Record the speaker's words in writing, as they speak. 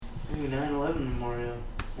Ooh, 9/11 Memorial.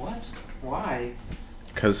 What? Why?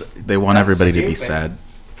 Because they want everybody to be sad.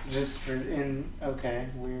 Okay,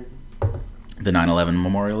 weird. The 9/11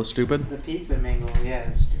 Memorial is stupid? The pizza mingle, yeah,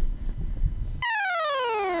 it's stupid.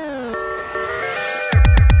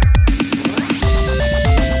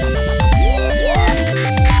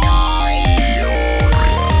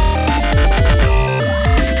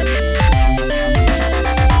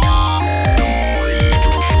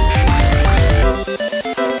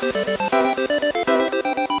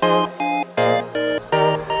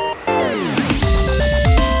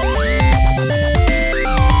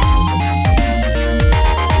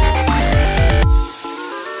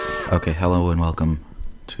 Okay, hello and welcome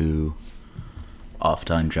to Off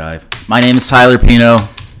Time Jive. My name is Tyler Pino.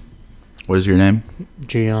 What is your name?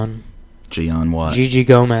 Gian. Gian what? Gigi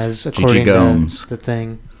Gomez, according Gomes. to the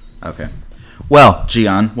thing. Okay. Well,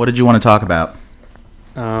 Gian, what did you want to talk about?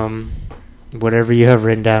 Whatever you have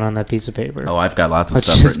written down on that piece of paper. Oh, I've got lots of Let's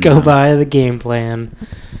stuff just written go down. by the game plan.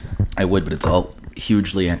 I would, but it's all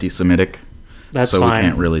hugely anti-Semitic. That's so fine. we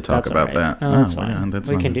can't really talk That's about all that. right. No, that's Oh, fine.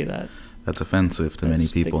 yeah, We can do that. That's offensive to many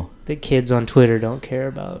people. The kids on Twitter don't care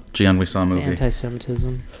about Gian, we saw a movie.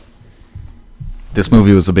 anti-Semitism. This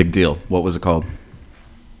movie was a big deal. What was it called?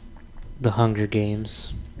 The Hunger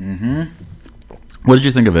Games. Mm-hmm. What did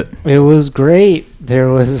you think of it? It was great. There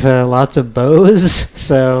was lots of bows,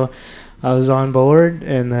 so I was on board.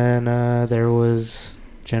 And then there was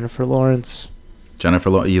Jennifer Lawrence. You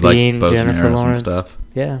like Being bows and Jennifer arrows Lawrence. and stuff?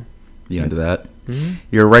 Yeah. You into that? Mm-hmm.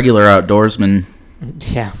 You're a regular outdoorsman.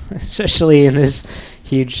 Yeah, especially in this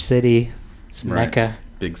huge city. It's Right. Mecca.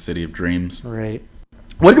 Big city of dreams. Right.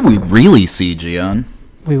 What did we really see, Gian?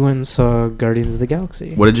 We went and saw Guardians of the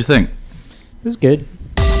Galaxy. What did you think? It was good.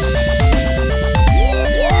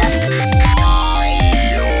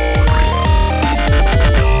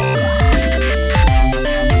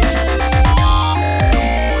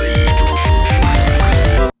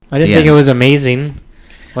 I didn't think it was amazing.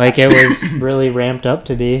 Like, it was really ramped up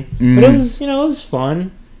to be. But it was, it was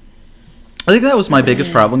fun. I think that was my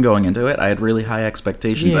biggest problem going into it. I had really high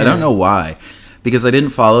expectations. I Yeah. don't know why. Because I didn't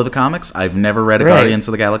follow the comics. I've never read a Right. Guardians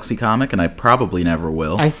of the Galaxy comic, and I probably never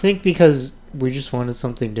will. I think because we just wanted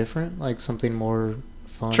something different, like something more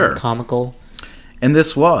fun, Sure. comical. And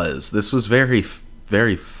this was very,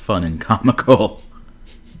 very fun and comical.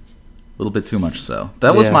 A little bit too much so.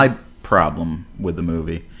 That was Yeah. my problem with the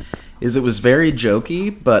movie. Is it was very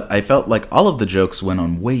jokey, but I felt like all of the jokes went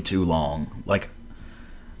on way too long. Like,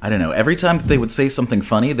 I don't know. Every time they would say something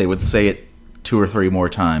funny, they would say it 2 or 3 more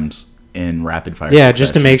times in rapid fire. Yeah,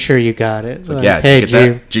 just to make sure you got it. It's like, yeah, hey, did you get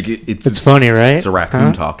that? Did you get- it's funny, right? It's a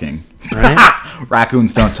raccoon talking. Right?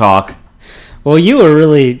 Raccoons don't talk. Well, you were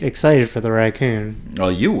really excited for the raccoon.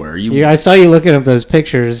 Well, you were. I saw you looking up those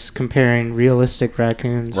pictures comparing realistic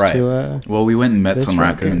raccoons Right. to. Well, we went and met this some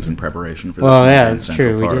raccoons raccoon. in preparation for this. Well, movie yeah, in that's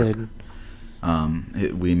Central true. Park. We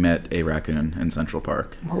did. We met a raccoon in Central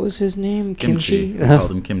Park. What was his name? Kimchi. We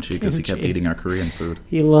called him Kimchi because he kept Kimchi. eating our Korean food.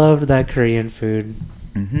 He loved that Korean food.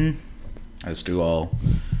 Mm-hmm. As do all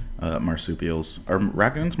marsupials. Are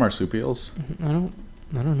raccoons marsupials? I don't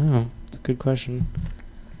know. It's a good question.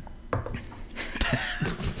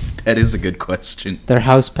 That is a good question. They're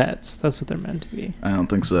house pets. That's what they're meant to be. I don't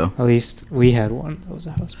think so. At least we had one that was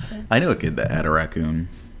a house pet. I knew a kid that had a raccoon.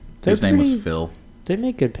 They're His name was pretty- Phil. They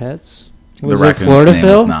make good pets. The Was it raccoon's Florida name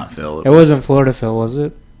Phil? was not Phil. It wasn't Florida Phil, was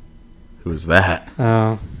it? Who was that?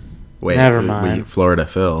 Oh, Wait, Never mind. Florida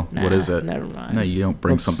Phil. nah, What is it? Never mind. No, you don't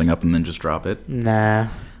bring Let's- something up and then just drop it. Nah.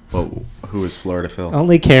 Well, who is Florida Phil?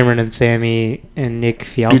 Only Cameron and Sammy and Nick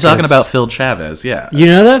Fialkes. You're talking about Phil Chavez, yeah. You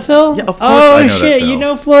know that Phil? Yeah, of course Oh I know that shit! Phil. You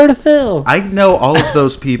know Florida Phil? I know all of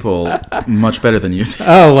those people much better than you do.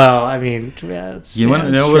 Oh well, I mean, yeah, it's, You yeah, want to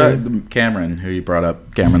it's know true. what Cameron, who you brought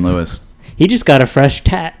up, Cameron Lewis. He just got a fresh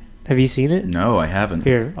tat. Have you seen it? No, I haven't.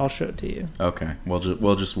 Here, I'll show it to you. Okay,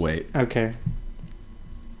 we'll just wait. Okay.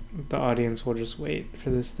 The audience will just wait for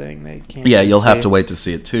this thing. They can't. Yeah, even you'll see have it. to wait to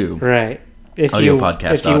see it too. Right. If Audio you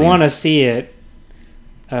podcast if you want to audience. see it,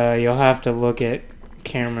 you'll have to look at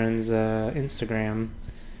Cameron's Instagram,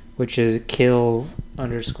 which is kill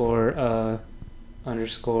underscore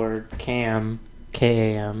cam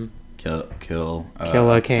KAM. Kill Kill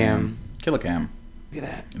a cam. Kill a cam. Look at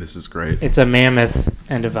that. This is great. It's a mammoth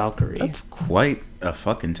and a Valkyrie. That's quite a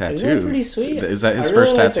fucking tattoo. Isn't that pretty sweet? Is that his I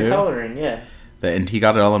first really like tattoo? the coloring, yeah. And he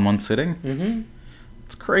got it all in one sitting? Mm-hmm.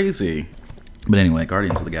 It's crazy. But anyway,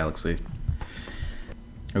 Guardians of the Galaxy.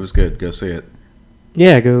 It was good. Go see it.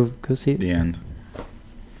 Yeah, go see it. The end.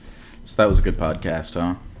 So that was a good podcast,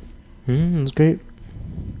 huh? It was great.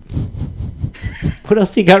 What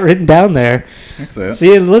else you got written down there? That's it.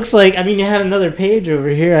 See, it looks like. I mean, you had another page over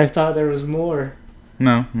here. I thought there was more.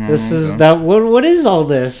 No. This is that. What is all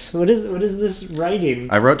this? What is this writing?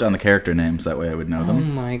 I wrote down the character names. That way I would know Oh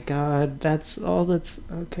them. my god, that's all. That's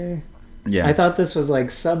okay. Yeah. I thought this was like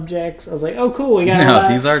subjects. I was like, oh cool, we got a No,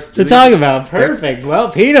 lot these are to talk about. Perfect.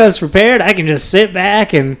 Well, Pino's prepared. I can just sit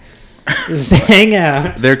back and just hang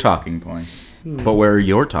out. They're talking points. But where are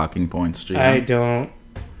your talking points, Gian? I don't.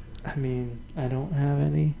 I mean, I don't have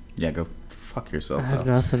any. Yeah, go fuck yourself. I have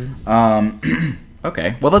though. nothing.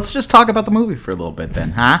 Okay. Well, let's just talk about the movie for a little bit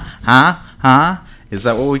then. Huh? Is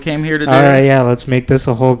that what we came here to do? All right, yeah. Let's make this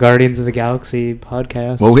a whole Guardians of the Galaxy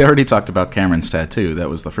podcast. Well, we already talked about Cameron's tattoo. That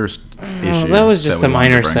was the first issue. That was just that a we wanted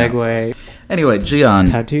to minor bring up. segue. Anyway, Gian,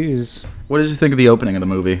 Tattoos. what did you think of the opening of the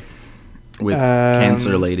movie? With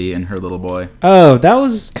Cancer Lady and her little boy. Oh, that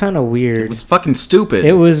was kind of weird. It was fucking stupid.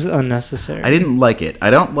 It was unnecessary. I didn't like it. I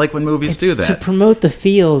don't like when movies do It's that. to promote the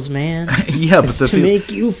feels, man. Yeah, but It's the to feels,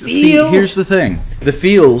 make you See, feel. here's the thing. The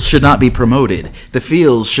feels should not be promoted. The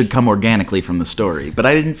feels should come organically from the story. But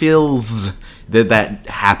I didn't feel that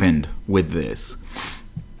happened with this.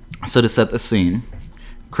 So to set the scene,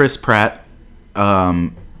 Chris Pratt,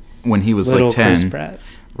 when he was Little like 10. Chris Pratt.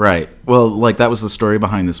 Right. Well, like that was the story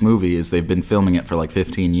behind this movie is they've been filming it for like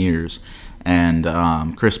 15 years. And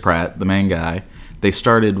Chris Pratt, the main guy, they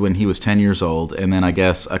started when he was 10 years old. And then I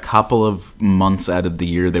guess a couple of months out of the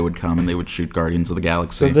year they would come and they would shoot Guardians of the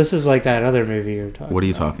Galaxy. So this is like that other movie you were talking about. What are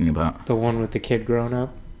you talking about? The one with the kid grown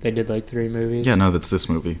up. They did like 3 movies. Yeah, no, that's this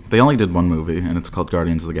movie. They only did one movie, and it's called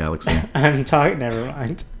Guardians of the Galaxy. I'm talking. Never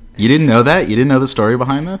mind. You didn't know that? You didn't know the story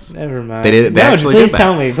behind this? Never mind. They did. They No, actually please did that.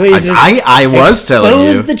 tell me. Please just I was telling you.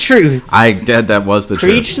 expose the truth. I did. That was the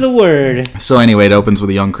Preach truth. the word. So anyway, it opens with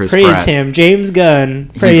a young Chris Praise Pratt. him. James Gunn.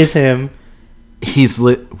 Praise him. He's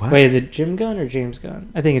lit. What? Wait, is it Jim Gunn or James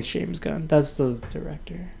Gunn? I think it's James Gunn. That's the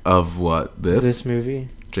director Of what? of This? this movie.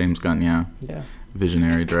 James Gunn, yeah. Yeah.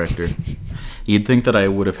 Visionary director. You'd think that I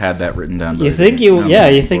would have had that written down. But You I think didn't. you? No, Yeah,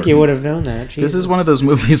 that's you think you important. would have known that. This Jesus. is one of those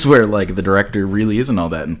movies where like the director really isn't all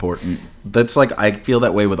that important. That's like I feel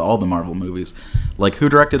that way with all the Marvel movies. Like who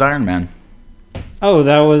directed Iron Man? Oh,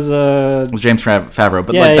 that was It was James Favreau,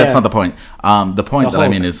 but Yeah, like that's yeah. not the point. The point the that I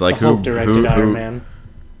Hulk. mean is like the Hulk directed who Iron Man.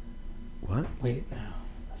 What? Wait, no,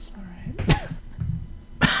 that's not right.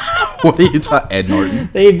 What are you talking? Ed Norton.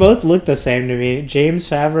 They both look the same to me. James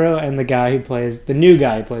Favreau and the guy who plays the new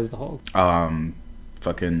guy who plays the Hulk.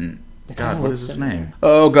 Fucking. They God, kinda what look is his similar. name?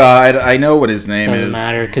 Oh God, I know what his name Doesn't is.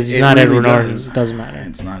 matter because he's It not really Edward Norton. does. Doesn't matter.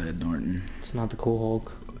 It's not Ed Norton. It's not the cool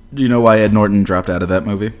Hulk. Do you know why Ed Norton dropped out of that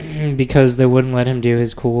movie? Because they wouldn't let him do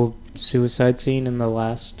his cool suicide scene in the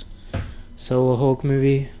last solo Hulk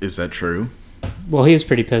movie. Is that true? Well, he was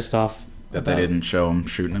pretty pissed off. That they about- didn't show him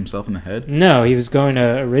shooting himself in the head? No, he was going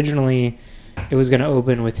to originally. It was going to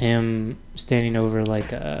open with him standing over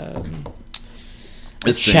like a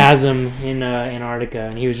This thing. chasm in Antarctica,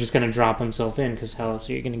 and he was just going to drop himself in because how else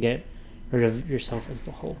are you going to get rid of yourself as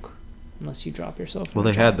the Hulk unless you drop yourself? Well,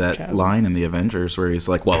 in a they had that chasm. line in the Avengers where he's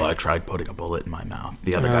like, "Well, I tried putting a bullet in my mouth.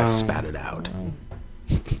 The other guy Oh. spat it out."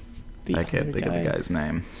 The I can't other think of the guy guy's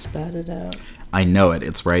name. Spat it out. I know it.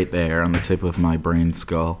 It's right there on the tip of my brain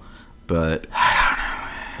skull. But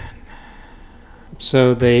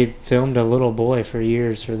So they filmed a little boy for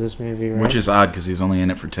years for this movie, right? which is odd because he's only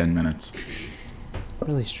in it for 10 minutes.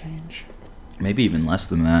 really strange. Maybe even less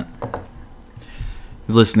than that.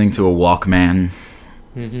 He's listening to a Walkman.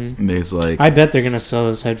 Hmm. And there's like, I bet they're gonna sell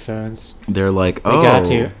those headphones. they're like, They oh, got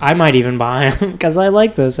to. I might even buy them because I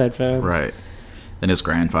like those headphones. right. Then his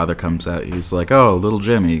grandfather comes out. He's like, "Oh, little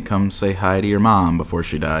Jimmy, come say hi to your mom before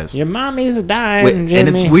she dies." Your mommy's dying, Wait, Jimmy. and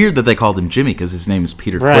it's weird that they called him Jimmy because his name is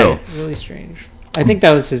Peter Right. Quill. Really strange. I think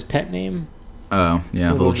that was his pet name. Oh,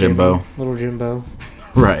 yeah, little Jimbo. Jimmy. Little Jimbo.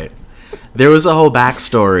 Right. There was a whole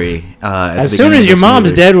backstory. At As the soon beginning as of your this mom's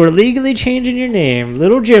movie. dead, we're legally changing your name,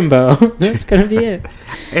 Little Jimbo. That's gonna be it.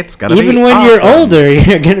 It's gonna be Even when you're awesome. older,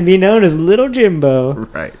 you're gonna be known as Little Jimbo.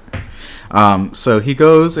 Right. So he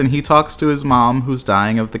goes and he talks to his mom, who's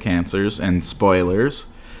dying of the cancers. And spoilers,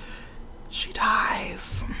 she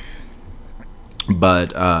dies.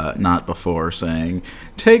 But not before saying,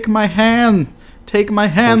 "Take my hand, take my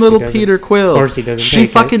hand, Of course little he doesn't. Peter Quill." Of course he doesn't She take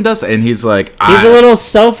it. fucking does, and he's like, He's a little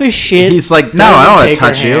selfish shit. He's like, "No, I Doesn't don't want to take her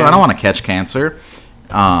touch you. I hand. don't want to catch cancer."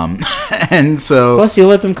 And so Plus, you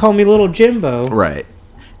let them call me Little Jimbo. right.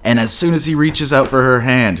 And as soon as he reaches out for her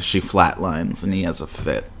hand, she flatlines and he has a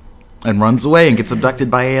fit and runs away and gets abducted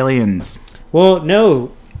by aliens. Well, no,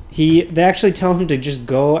 they actually tell him to just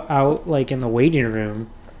go out like in the waiting room.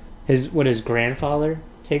 His grandfather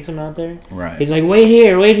takes him out there. Right. He's like, wait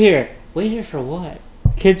here wait here for what?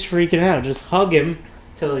 Kid's freaking out. Just hug him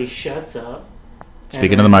till he shuts up.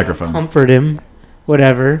 Speaking of the microphone. Comfort him.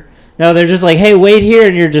 Whatever. No, they're just like, hey, wait here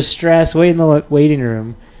in your distress. Wait in the waiting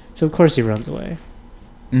room. So, of course, he runs away.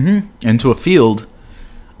 Mm-hmm. Into a field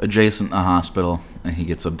adjacent to the hospital, and he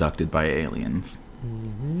gets abducted by aliens.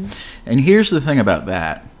 Mm-hmm. And here's the thing about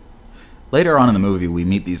that. Later on in the movie, we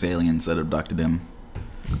meet these aliens that abducted him.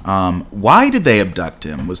 Why did they abduct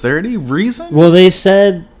him? Was there any reason? Well, they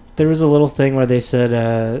said... There was a little thing where they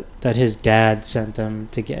said that his dad sent them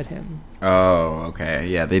to get him. Oh, okay.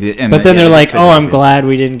 Yeah, they did. But then they're like, oh, I'm glad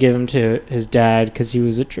we didn't give him to his dad because he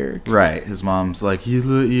was a jerk. Right. His mom's like, you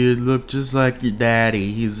look just like your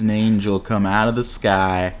daddy. He's an angel come out of the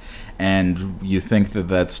sky. And you think that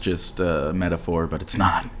that's just a metaphor, but it's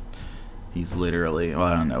not. He's literally... Well,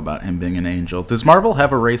 I don't know about him being an angel. Does Marvel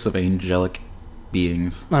have a race of angelic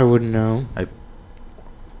beings? I wouldn't know.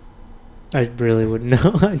 I really wouldn't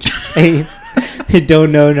know. I just say I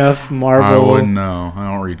don't know enough Marvel. I wouldn't know. I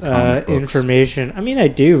don't read comic books. Information. I mean, I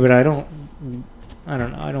do, but I don't know.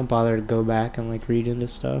 I don't bother to go back and like read into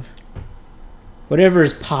stuff. Whatever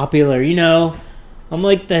is popular, you know. I'm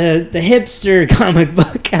like the hipster comic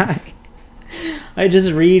book guy. I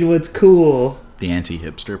just read what's cool. The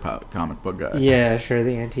anti-hipster comic book guy. Yeah, sure,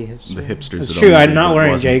 the anti-hipster. The hipsters. It's true. I'm not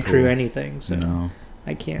wearing J. Cool. Crew anything, so no.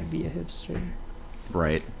 I can't be a hipster.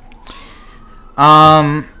 Right.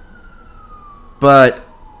 But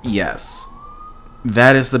yes,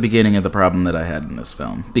 that is the beginning of the problem that I had in this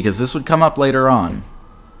film, because this would come up later on.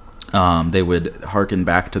 They would harken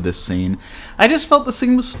back to this scene. I just felt the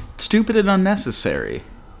scene was stupid and unnecessary.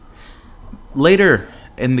 Later,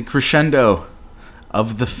 in the crescendo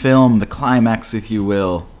of the film, the climax, if you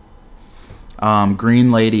will,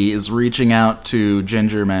 Green Lady is reaching out to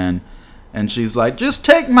Ginger Man, and she's like, just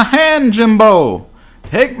take my hand, Jimbo!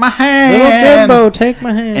 Take my hand! Little Jimbo, take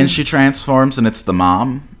my hand! And she transforms, and it's the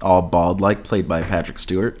mom, all bald-like, played by Patrick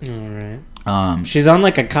Stewart. Alright. She's on,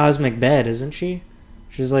 like, a cosmic bed, isn't she?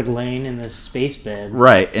 She's, like, laying in this space bed.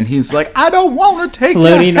 Right, and he's like, I don't want to take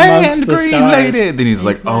floating your hand, the Green stars. Lady! Then he's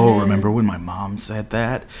like, oh, remember when my mom said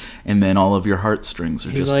that? And then all of your heartstrings are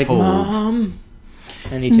he's just like, pulled. Mom!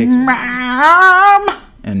 And he takes her hand. Mom!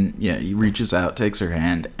 And, yeah, he reaches out, takes her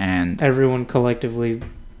hand, and... Everyone collectively...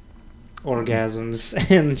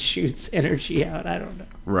 orgasms and shoots energy out. I don't know.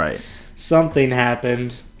 Right. Something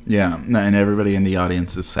happened. Yeah, and everybody in the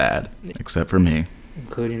audience is sad, except for me.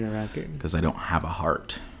 Including the raccoon. Because I don't have a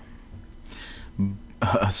heart.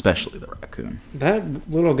 Especially the raccoon. That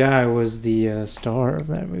little guy was the star of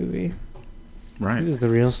that movie. Right. He was the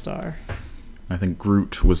real star. I think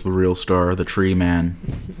Groot was the real star, the tree man.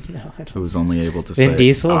 No, I don't who was only able to say, Vin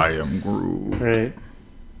Diesel? I am Groot. Right.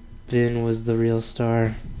 Vin was the real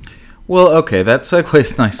star. Well, okay, that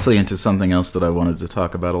segues nicely into something else that I wanted to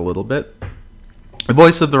talk about a little bit. The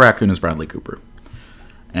voice of the raccoon is Bradley Cooper.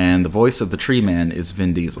 And the voice of the tree man is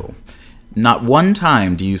Vin Diesel. Not one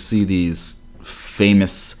time do you see these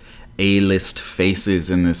famous A-list faces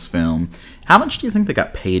in this film. How much do you think they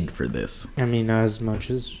got paid for this? I mean, not as much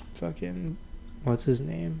as fucking... What's his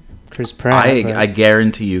name? Chris Pratt. I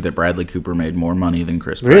guarantee you that Bradley Cooper made more money than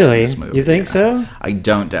Chris Pratt really? in this movie. You think so? I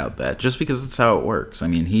don't doubt that. Just because it's how it works. I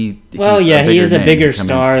mean, he is a bigger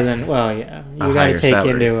star than... Well, yeah. You got to take salary.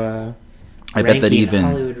 Into a I bet that even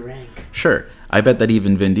Hollywood rank. Sure. I bet that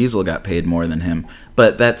even Vin Diesel got paid more than him.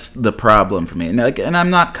 But that's the problem for me. And I'm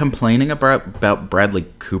not complaining about Bradley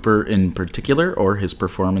Cooper in particular or his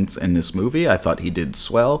performance in this movie. I thought he did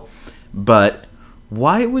swell. But...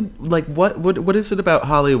 why would, like, what is it about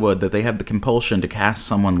Hollywood that they have the compulsion to cast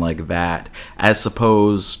someone like that as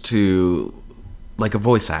opposed to, like, a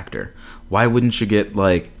voice actor? Why wouldn't you get,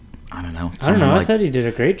 like, I don't know. I thought he did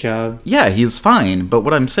a great job. Yeah, he's fine. But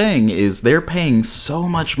what I'm saying is they're paying so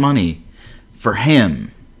much money for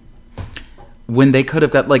him when they could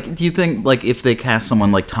have got, like, do you think, like, if they cast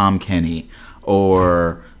someone like Tom Kenny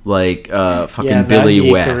or, like, Billy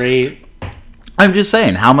West... Great. I'm just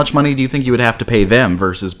saying, how much money do you think you would have to pay them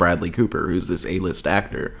versus Bradley Cooper, who's this A-list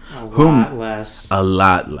actor? A lot less. A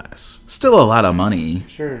lot less. Still a lot of money.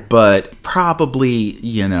 Sure. But probably,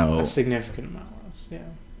 a significant amount less, yeah.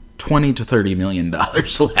 $20 to $30 million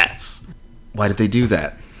less. Why did they do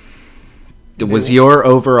that? Was your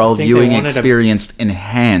overall viewing experience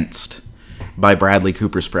enhanced by Bradley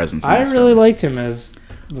Cooper's presence in this film? I really liked him as...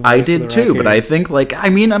 I did too, but I think,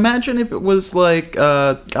 imagine if it was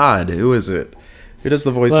God, who is it? Who does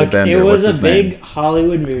the voice of Bender? It was a big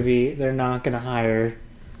Hollywood movie. They're not going to hire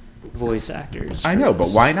voice actors. I know, but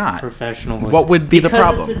why not? Professional voice What would be the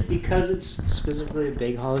problem? Because it's specifically a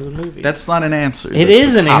big Hollywood movie. That's not an answer. It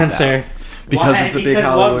is an answer. Because it's a big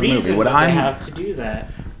Hollywood movie. They have to do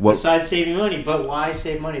that? Besides saving money. But why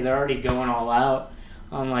save money? They're already going all out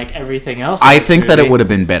on like everything else. I think that it would have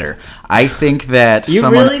been better. I think that You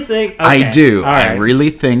really think? Okay. I do. All right. I really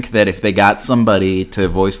think that if they got somebody to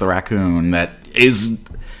voice the raccoon that is...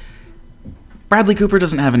 Bradley Cooper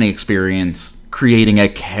doesn't have any experience creating a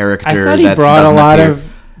character I thought he that brought a doesn't lot appear.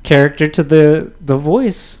 of character to the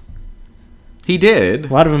voice. He did.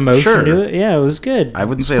 A lot of emotion Sure. to it. Yeah, it was good. I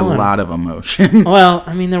wouldn't say Fun. a lot of emotion. Well,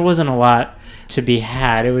 I mean, there wasn't a lot to be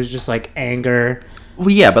had. It was just like anger.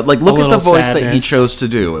 Well, yeah, but like, look at the little voice that he sadness. chose to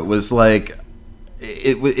do. It was like,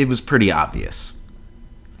 it was pretty obvious.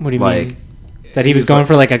 What do you Like, mean? That he was he's going like-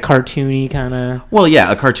 for like a cartoony kind of. Well, yeah,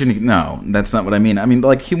 a cartoon. No, that's not what I mean. I mean,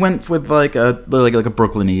 like, he went with like a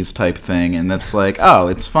Brooklynese type thing, and that's like, oh,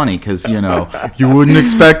 it's funny because you wouldn't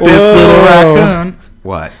expect this Whoa. little raccoon.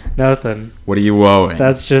 What? Nothing. What are you owing?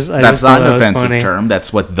 That's just. I That's just not thought an that was offensive funny. term.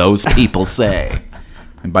 That's what those people say.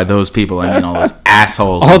 And by those people, I mean all those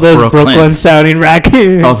assholes. All in those Brooklyn. Brooklyn sounding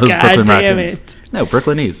raccoons. All those God Brooklyn damn raccoons. it. No,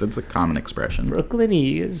 Brooklynese. That's a common expression.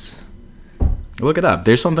 Brooklynese. Look it up.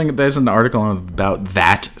 There's an article about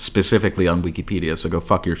that specifically on Wikipedia, so go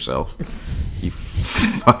fuck yourself. You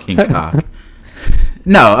fucking cock.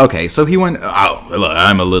 No, okay, so he went, oh, look,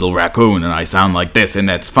 I'm a little raccoon and I sound like this, and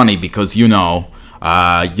that's funny because, you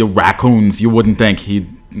raccoons, you wouldn't think he'd...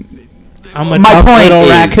 I'm a My tough point little is-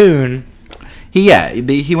 raccoon.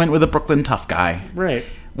 He went with a Brooklyn tough guy. Right.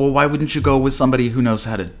 Well, why wouldn't you go with somebody who knows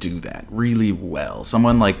how to do that really well?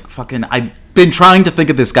 Someone like fucking... I've been trying to think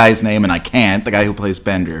of this guy's name and I can't. The guy who plays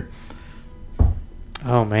Bender.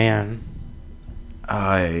 Oh man.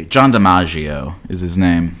 John DiMaggio is his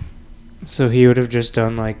name. So he would have just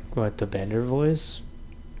done like what, the Bender voice?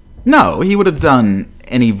 No, he would have done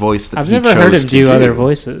any voice that I've he never chose heard him to do other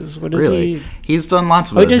voices. What is Really? he? He's done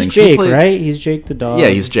lots of Oh, he other does things. Jake, right? He's Jake the dog. Yeah,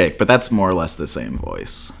 he's Jake, but that's more or less the same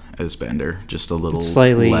voice as Bender, just a little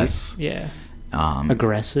slightly less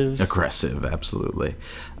aggressive. aggressive. Absolutely.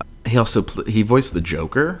 He also he voiced the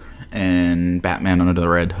Joker and Batman Under the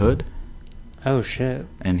Red Hood, Oh shit.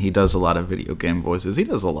 and he does a lot of video game voices. He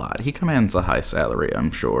does a lot. He commands a high salary,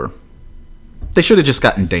 I'm sure. They should have just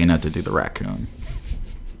gotten Dana to do the raccoon.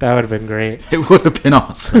 That would have been great. It would have been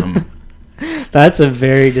awesome. That's a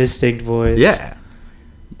very distinct voice. Yeah.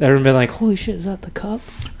 That would have been like, holy shit, is that the cup?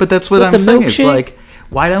 But that's what With I'm the saying. It's milkshake? like,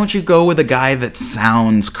 why don't you go with a guy that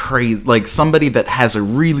sounds crazy, like somebody that has a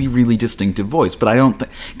really, really distinctive voice? But I don't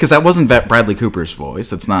think, because that wasn't Bradley Cooper's voice.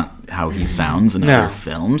 That's not how he sounds in No. other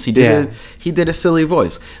films. He did a silly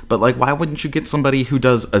voice. But like, why wouldn't you get somebody who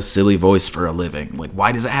does a silly voice for a living? Like,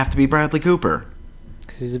 why does it have to be Bradley Cooper?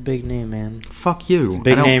 Because he's a big name, man. Fuck you. It's a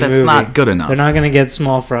big name That's movie. not good enough. They're not going to get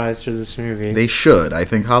small fries for this movie. They should. I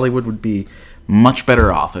think Hollywood would be much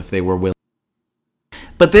better off if they were willing.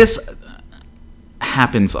 But this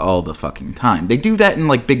happens all the fucking time. They do that in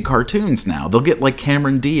like big cartoons now. They'll get like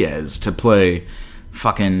Cameron Diaz to play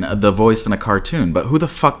fucking the voice in a cartoon, but who the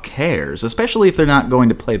fuck cares? Especially if they're not going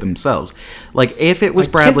to play themselves. Like if it was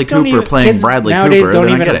Like, Bradley kids don't Cooper even- playing kids Bradley nowadays Cooper, don't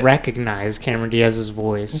then I get even it. recognize Cameron Diaz's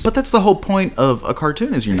voice. But that's the whole point of a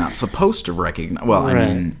cartoon is you're not supposed to recognize. Well, I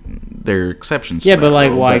Right. mean, there are exceptions. Yeah, to but that like,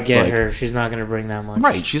 rule, why but, get like, her? She's not going to bring that much.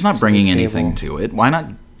 Right, she's not to bringing the anything table. to it. Why not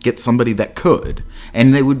get somebody that could?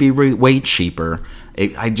 And it would be way cheaper.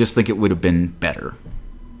 I just think it would have been better.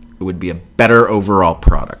 It would be a better overall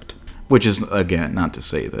product. Which is, again, not to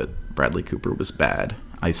say that Bradley Cooper was bad.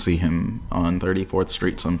 I see him on 34th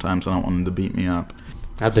Street sometimes. I don't want him to beat me up.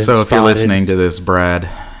 I've been So if you're spotted. listening to this, Brad,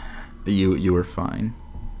 you are fine.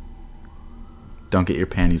 Don't get your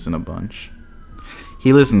panties in a bunch.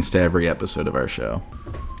 He listens to every episode of our show.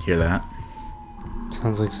 Hear that?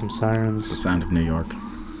 Sounds like some It's the sirens. sound of New York.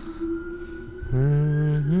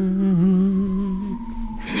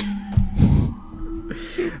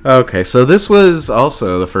 Okay, so this was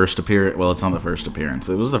also the first appearance. Well, it's not the first appearance.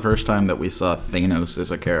 It was the first time that we saw Thanos as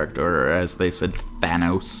a character, or as they said,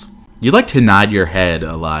 Thanos. You like to nod your head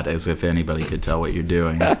a lot, as if anybody could tell what you're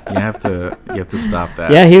doing. You have to stop that.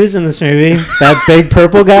 Yeah, he was in this movie. That big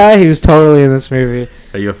purple guy, he was totally in this movie.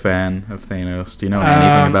 Are you a fan of Thanos? Do you know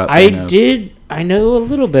anything about I Thanos? did. I know a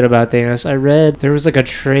little bit about Thanos. I read there was like a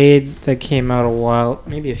trade that came out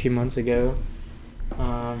maybe a few months ago.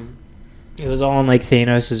 It was all on like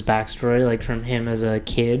Thanos' backstory, like from him as a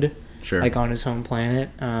kid, Sure. like on his home planet,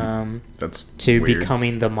 That's to weird.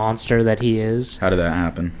 becoming the monster that he is. How did that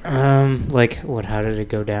happen? Like what? How did it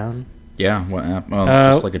go down? Yeah, what happened? Well,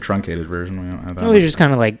 just like a truncated version. We don't have that. Well, he much. just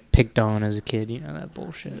kind of like picked on as a kid, you know, that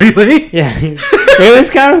bullshit. Really? Yeah, it was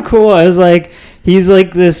kind of cool. I was like, he's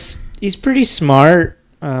like this. He's pretty smart,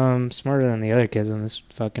 smarter than the other kids on this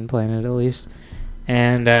fucking planet, at least.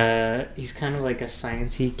 And he's kind of like a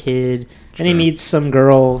sciencey kid. And he Sure. meets some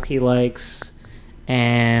girl he likes,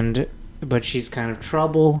 and but she's kind of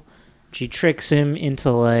trouble. She tricks him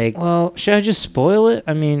into like, well, should I just spoil it?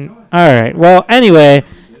 I mean, all right. Well, anyway,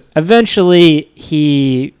 eventually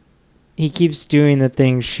he keeps doing the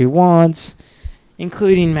things she wants,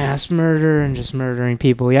 including mass murder and just murdering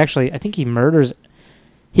people. I think he murders.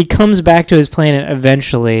 He comes back to his planet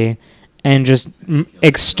eventually and just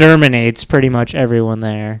exterminates pretty much everyone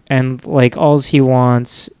there. And like all he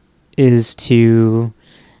wants is to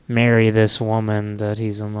marry this woman that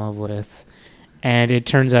he's in love with. And it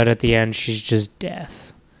turns out at the end she's just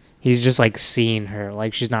death. He's just like seeing her,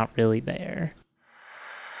 like she's not really there.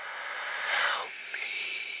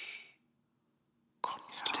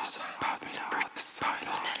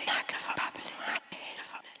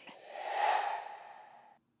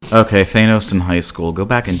 Okay, Thanos in high school. Go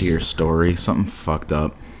back into your story. Something fucked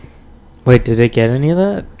up. Wait, did it get any of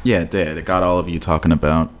that? Yeah, it did. It got all of you talking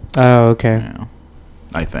about. Oh, okay. Yeah,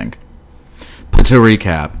 I think. But to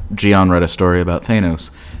recap, Gian read a story about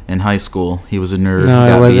Thanos. In high school, he was a nerd. No, He it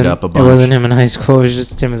got wasn't. beat up a bunch. It wasn't him in high school. It was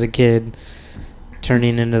just him as a kid,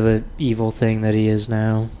 turning into the evil thing that he is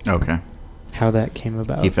now. Okay. How that came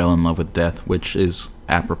about. He fell in love with death, which is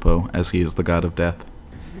apropos, as he is the god of death.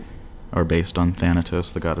 Or based on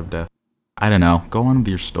Thanatos, the god of death. I don't know. Go on with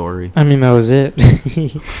your story. I mean, that was it. He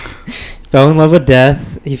fell in love with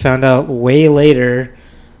death. He found out way later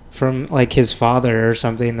from like his father or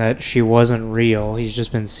something that she wasn't real. He's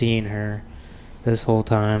just been seeing her this whole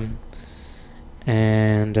time.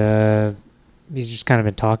 And he's just kind of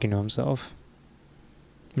been talking to himself.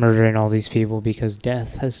 Murdering all these people because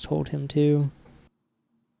death has told him to.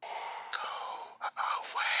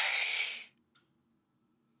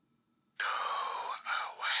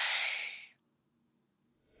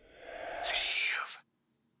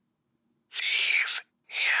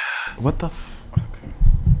 What the fuck?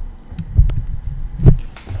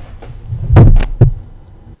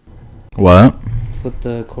 What? Flip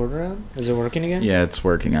the cord around? Is it working again? Yeah, it's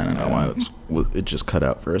working. I don't know why it just cut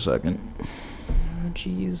out for a second. Oh,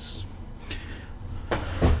 jeez.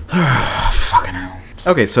 Fucking hell.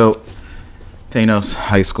 Okay, so Thanos,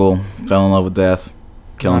 high school, fell in love with death,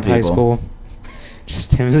 killing Not people. high school.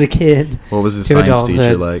 Just him as a kid. What was his To science teacher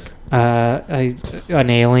adulthood. like? An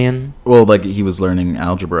alien. Well, like he was learning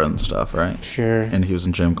algebra and stuff, right? Sure. And he was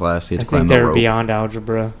in gym class. He I had to climb think the they're rope. beyond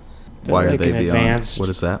algebra. They're Why are like they an beyond? advanced What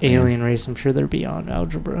does that mean? alien race. I'm sure they're beyond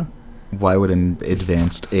algebra. Why would an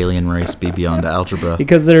advanced alien race be beyond algebra?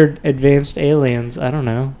 Because they're advanced aliens. I don't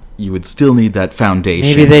know. You would still need that foundation.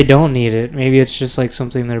 Maybe they don't need it. Maybe it's just like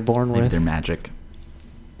something they're born Maybe with. they're magic.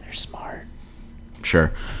 They're smart.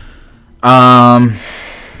 Sure.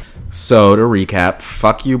 So to recap,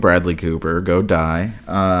 fuck you, Bradley Cooper. Go die.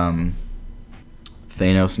 Thanos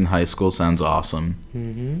in high school sounds awesome.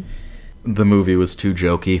 Mm-hmm. The movie was too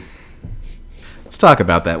jokey. Let's talk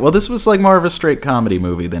about that. Well, this was like more of a straight comedy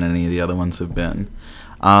movie than any of the other ones have been.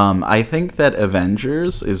 I think that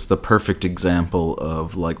Avengers is the perfect example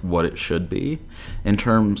of like what it should be in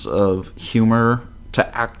terms of humor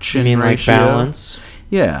to action You mean ratio. like balance?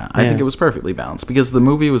 Yeah, I think Yeah. it was perfectly balanced because the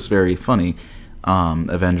movie was very funny.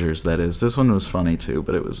 Avengers, that is. This one was funny too,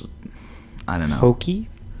 but it was, I don't know. Hokey?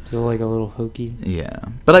 Is it like a little hokey? Yeah,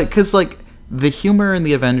 but because like the humor in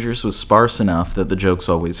the Avengers was sparse enough that the jokes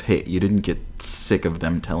always hit. You didn't get sick of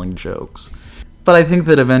them telling jokes. But I think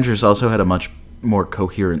that Avengers also had a much more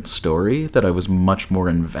coherent story that I was much more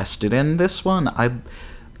invested in. This one,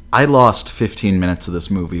 I lost 15 minutes of this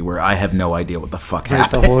movie where I have no idea what the fuck Like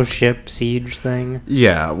happened. the whole ship siege thing.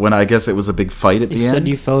 Yeah, when I guess it was a big fight at You the said end.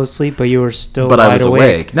 you fell asleep, but you were still But wide I was awake.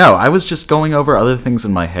 awake. No, I was just going over other things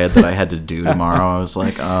in my head that I had to do tomorrow. I was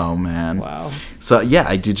like, oh man. Wow. So yeah,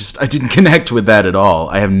 I didn't connect with that at all.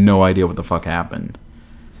 I have no idea what the fuck happened.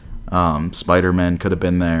 Spider-Man could have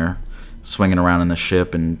been there, swinging around in the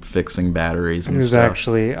ship and fixing batteries It and was stuff.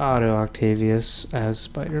 actually Otto Octavius as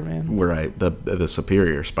Spider-Man. We're right, the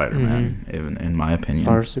superior Spider-Man, even in my opinion.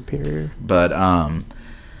 Far superior. But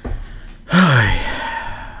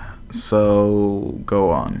so go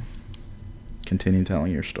on. Continue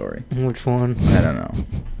telling your story. Which one? I don't know.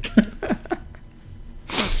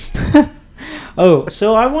 Oh,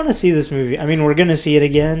 so I want to see this movie. I mean, we're going to see it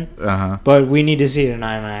again, Uh-huh. but we need to see it in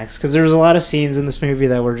IMAX. Because there was a lot of scenes in this movie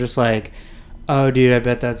that were just like, oh, dude, I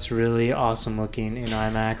bet that's really awesome looking in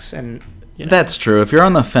IMAX. And you know, That's true. If you're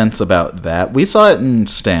on the fence about that, we saw it in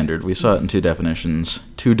standard. We saw it in two dimensions,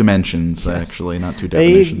 Yes. actually, not two they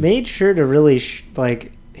definitions. made sure to really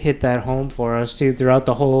hit that home for us too throughout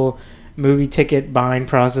the whole movie ticket buying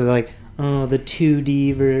process. Like, oh, the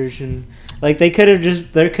 2D version. Like there could have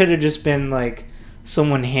just been like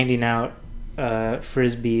someone handing out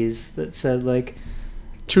frisbees that said like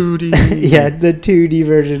 2D. Yeah, the 2D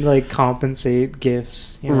version like compensate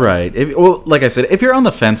GIFs. You know? Right. Well, like I said, if you're on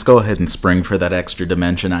the fence, go ahead and spring for that extra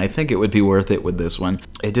dimension. I think it would be worth it with this one.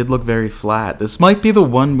 It did look very flat. This might be the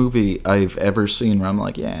one movie I've ever seen where I'm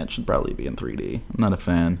like, yeah, it should probably be in 3D. I'm not a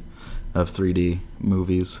fan of 3D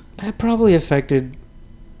movies. That probably affected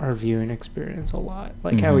our viewing experience a lot.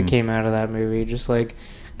 Like how we came out of that movie, just like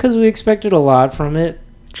because we expected a lot from it.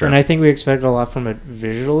 Sure. And I think we expected a lot from it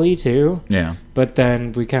visually too. Yeah. But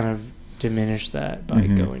then we kind of diminished that by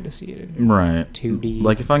going to see it in Right. 2D.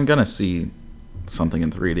 Like if I'm gonna see something in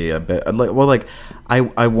 3D, I bet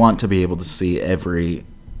I want to be able to see every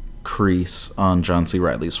crease on John C.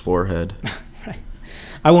 Reilly's forehead. Right.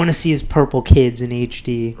 I want to see his purple kids in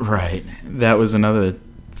HD. Right. That was another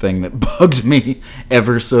thing that bugged me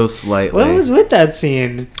ever so slightly. What was with that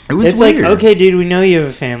scene? It was it's weird. like, okay, dude, we know you have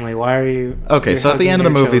a family. Why are you... Okay, you're so at the hugging end of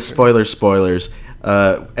the your movie, children? spoilers,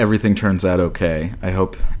 everything turns out okay. I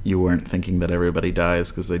hope you weren't thinking that everybody dies,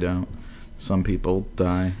 because they don't. Some people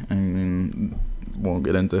die. I mean, won't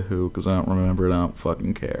get into who, because I don't remember and I don't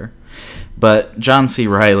fucking care. But John C.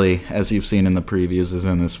 Reilly, as you've seen in the previews, is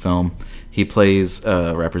in this film. He plays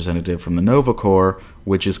a representative from the Nova Corps,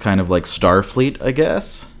 which is kind of like Starfleet, I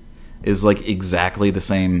guess. Is like exactly the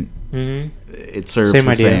same. It serves Same the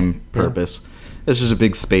idea. same purpose. It's just a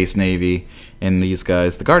big space navy, and these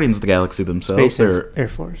guys, the Guardians of the Galaxy themselves, Space Air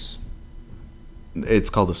Force. it's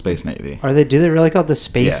called the Space Navy. Do they really call it the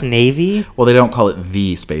Space Yeah. Navy? Well, they don't call it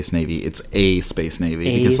the Space Navy. It's a Space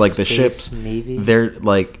Navy because, like, the Space ships, Navy? they're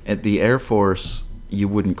like at the Air Force. You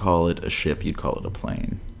wouldn't call it a ship; you'd call it a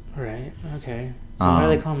plane. Right, okay. So why do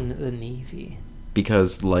they call them the Navy?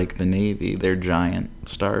 Because, like the Navy, they're giant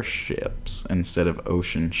starships instead of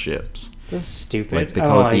ocean ships. That's stupid. Like they I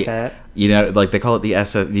call don't it like the, that. you know, like they call it the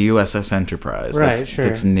USS Enterprise. Right, That's, sure.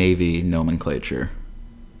 That's Navy nomenclature.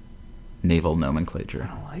 Naval nomenclature. I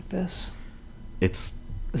don't like this. It's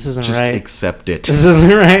This isn't just right. accept it. This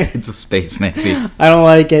isn't right. It's a space navy. I don't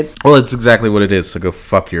like it. Well, it's exactly what it is, so go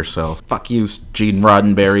fuck yourself. Fuck you, Gene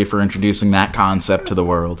Roddenberry, for introducing that concept to the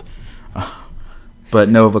world. But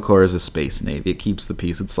Nova Corps is a space navy. It keeps the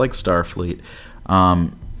peace. It's like Starfleet.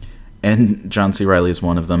 And John C. Reilly is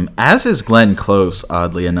one of them, as is Glenn Close,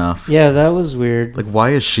 oddly enough. Yeah, that was weird. Like,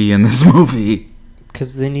 why is she in this movie?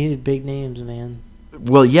 Because they needed big names, man.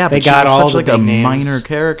 Well, yeah, They but she got was all such the like a big names. minor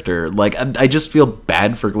character. Like, I just feel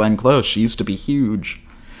bad for Glenn Close. She used to be huge.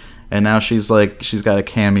 And now she's got a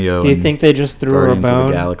cameo. Do you in think they just threw Guardians her a of the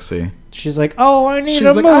bone? Galaxy. She's like, oh, I need She's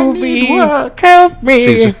a like, "I movie. need work. Help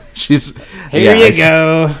me. She's Here yeah, you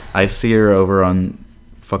go. I see her over on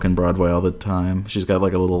fucking Broadway all the time. She's got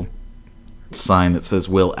like a little sign that says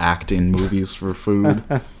 "We'll act in movies for food."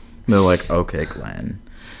 They're like, "Okay, Glenn,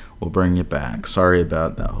 we'll bring you back. Sorry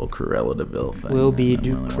about that whole Cruella de Vil thing. We'll be That do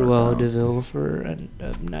didn't really Cruella work de out." Vil for a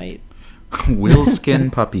night. We'll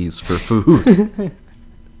skin puppies for food.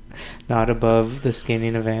 Not above the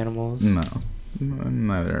skinning of animals. No,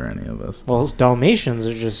 neither are any of us. Well, Dalmatians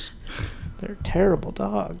are they're terrible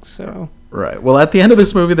dogs, so. Right. Well, at the end of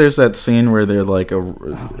this movie, there's that scene where they're like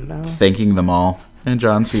no. thanking them all, and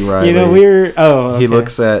John C. Reilly. You know, okay. He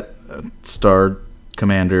looks at Star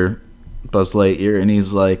Commander Buzz Lightyear, and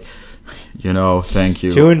he's like, thank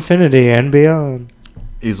you. To infinity and beyond.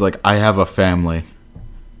 He's like, I have a family,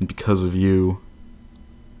 and because of you,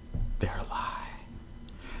 they're alive.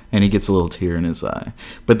 And he gets a little tear in his eye.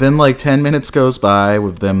 But then, like, 10 minutes goes by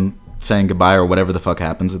with them saying goodbye or whatever the fuck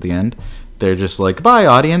happens at the end. They're just like, goodbye,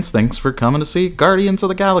 audience. Thanks for coming to see Guardians of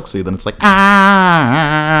the Galaxy. Then it's like,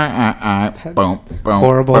 boom, boom,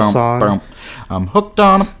 Horrible boom, song. boom. I'm hooked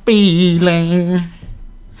on a feeling.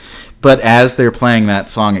 But as they're playing that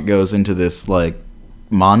song, it goes into this, like,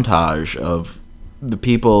 montage of the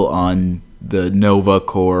people on the Nova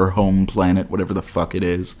Corps home planet, whatever the fuck it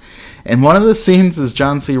is. And one of the scenes is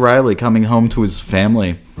John C. Reilly coming home to his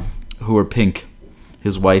family, who are pink.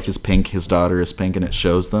 His wife is pink, his daughter is pink, and it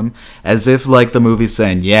shows them. As if, like, the movie's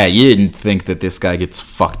saying, yeah, you didn't think that this guy gets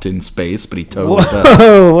fucked in space, but he totally does.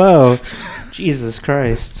 Whoa. Jesus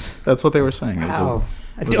Christ. That's what they were saying. It was Wow.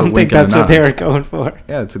 I it was a don't think wink and a that's what nod. they were going for.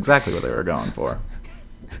 Yeah, it's exactly what they were going for.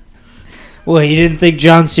 Well, you didn't think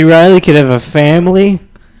John C. Reilly could have a family?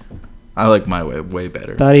 I like my way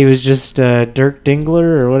better. Thought he was just Dirk Dingler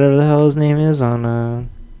or whatever the hell his name is on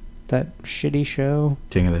that shitty show.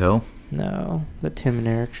 King of the Hill? No, the Tim and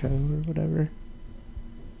Eric show or whatever.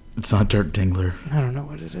 It's not Dirk Dingler. I don't know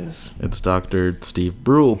what it is. It's Dr. Steve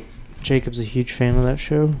Brule. Jacob's a huge fan of that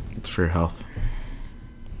show. It's for health.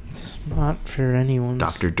 It's not for anyone's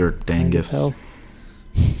Dr. Dirk kind of Dangus. health.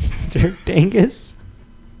 Dirk Dangus?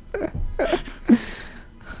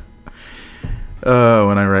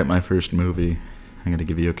 When I write my first movie, I'm gonna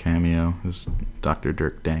give you a cameo. This is Dr.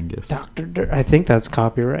 Dirk Dangus. Dr. I think that's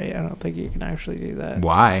copyright. I don't think you can actually do that.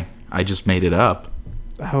 Why? I just made it up.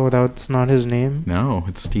 Oh, that's not his name? No,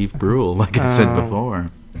 it's Steve Brule, like I said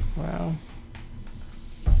before. Wow.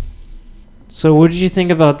 So what did you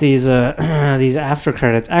think about these these after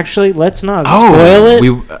credits? Actually, let's not spoil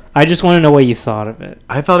it. I just want to know what you thought of it.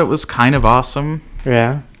 I thought it was kind of awesome.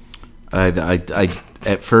 Yeah. I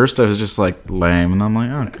at first I was just like lame, and I'm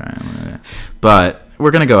like, okay. But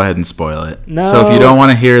we're gonna go ahead and spoil it. No. So if you don't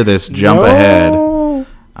want to hear this, jump ahead.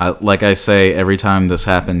 Like I say, every time this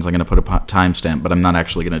happens, I'm gonna put a timestamp, but I'm not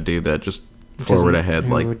actually gonna do that. Just forward ahead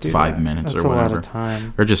like 5 minutes or whatever. That's a lot of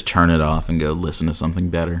time. Or just turn it off and go listen to something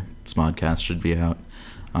better. Smodcast should be out.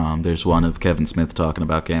 There's one of Kevin Smith talking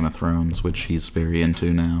about Game of Thrones, which he's very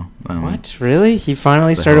into now. What? Really? He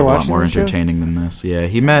finally started watching a lot more entertaining than this. Yeah,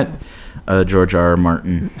 he met George R. R.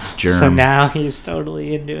 Martin. So now he's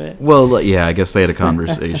totally into it. Well, yeah, I guess they had a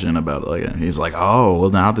conversation about it. Like, he's like, oh,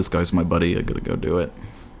 well, now this guy's my buddy. I gotta go do it.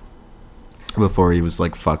 Before he was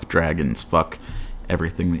like, fuck dragons, fuck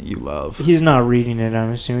everything that you love. He's not reading it.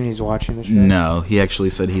 I'm assuming he's watching the show. No, he actually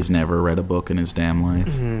said he's never read a book in his damn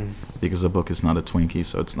life because a book is not a Twinkie,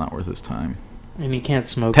 so it's not worth his time. And you can't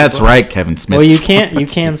smoke. That's a book. right, Kevin Smith. Well, you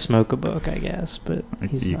can smoke a book, I guess, but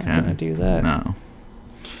he's not gonna do that. No.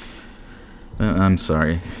 I'm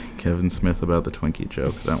sorry, Kevin Smith, about the Twinkie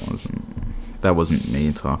joke. That wasn't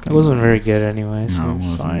me talking. It wasn't very good anyway, so no,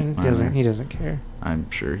 it's fine. He doesn't care.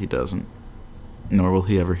 I'm sure he doesn't. Nor will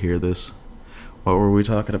he ever hear this. What were we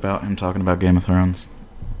talking about? I'm talking about Game of Thrones.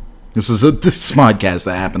 This was a Smodcast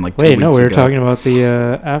that happened like 2 weeks ago. Wait, no, we were talking about the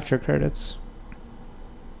after credits.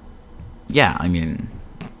 Yeah, I mean,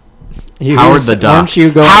 Howard the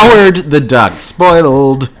Duck,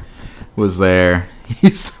 spoiled, was there.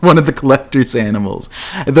 He's one of the collector's animals.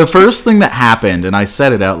 The first thing that happened, and I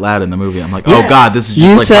said it out loud in the movie, I'm like, oh god, this is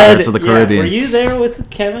just like Pirates of the Caribbean. Were you there with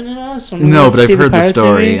Kevin and us? No, but I've heard the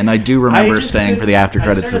story, and I do remember staying for the after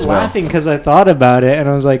credits as well. I started laughing because I thought about it, and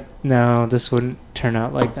I was like, no, this wouldn't turn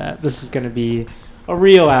out like that. This is going to be a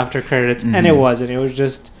real after credits, and it wasn't. It was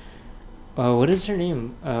just, what is her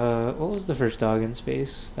name? What was the first dog in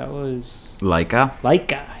space? That was... Laika?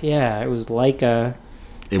 Laika, yeah, it was Laika.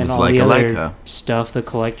 It was Laika. Stuff the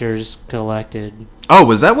collectors collected. Oh,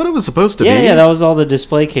 was that what it was supposed to be? Yeah, that was all the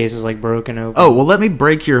display cases like broken open. Oh, well, let me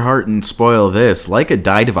break your heart and spoil this. Laika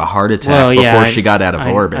died of a heart attack before she got out of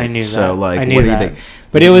orbit. I knew that. So, like, I knew what do that. you think?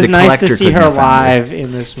 But it was nice to see her live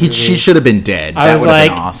in this movie. She should have been dead. That would have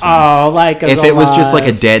been awesome. Oh, Laika's if it was just like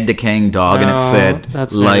a dead, decaying dog and it said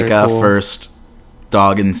Laika, cool. First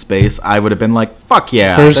dog in space, I would have been like, fuck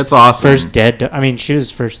yeah, that's awesome. First dead I mean, she was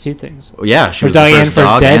first two things. Well, yeah, she was the first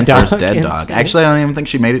dog and first dead dog. Actually, I don't even think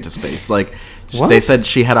she made it to space. Like, they said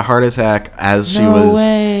she had a heart attack as she was...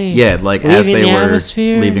 way. Yeah, like leaving as they were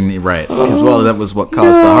atmosphere? Leaving the... Right. Because, well, that was what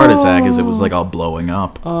caused the heart attack, is it was like all blowing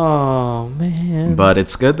up. Oh, man. But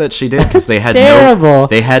it's good that she did, because they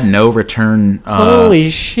had no return Holy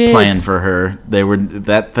shit. plan for her.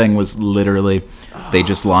 That thing was literally... They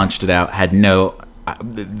just launched it out,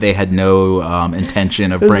 they had no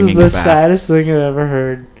intention of bringing it back. This is the saddest thing I've ever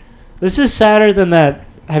heard. This is sadder than that.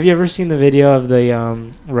 Have you ever seen the video of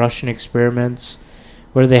the Russian experiments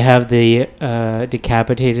where they have the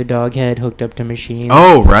decapitated dog head hooked up to machines?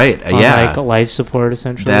 Oh, right. On, like life support,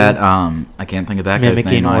 essentially. That I can't think of that guy's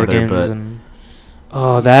name either.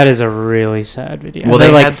 But that is a really sad video. Well,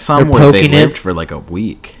 they had some where they lived for like a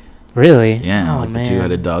week. Really? Yeah, like the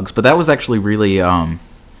two-headed dogs. But that was actually really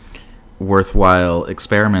worthwhile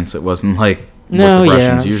experiments. It wasn't like what the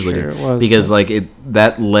Russians usually do, because like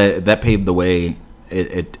that paved the way.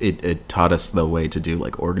 It taught us the way to do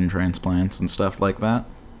like organ transplants and stuff like that.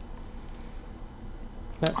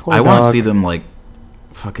 I want to see them like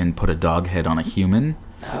fucking put a dog head on a human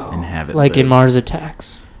and have it like in Mars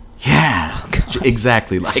Attacks. Yeah,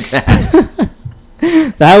 exactly like that.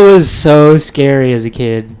 That was so scary as a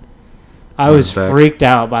kid. I was freaked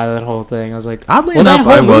out by that whole thing. I was like, oddly enough,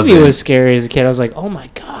 that whole movie was scary as a kid. I was like, oh my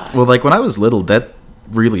god. Well, like when I was little, that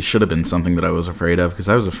really should have been something that I was afraid of, because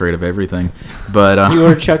I was afraid of everything. But you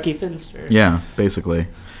were Chucky Finster. Yeah, basically.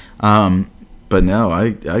 But no, I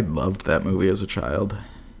loved that movie as a child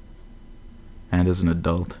and as an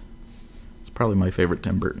adult. It's probably my favorite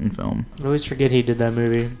Tim Burton film. I always forget he did that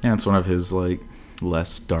movie. Yeah, it's one of his like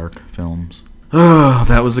less dark films. Oh,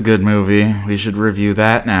 that was a good movie. We should review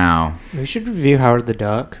that now. We should review Howard the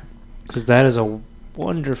Duck, because that is a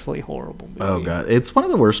wonderfully horrible movie. Oh god, it's one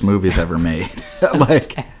of the worst movies ever made.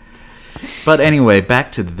 But anyway,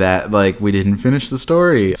 back to that. Like, we didn't finish the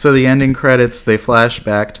story. So the ending credits, they flash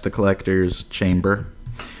back to the collector's chamber,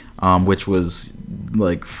 which was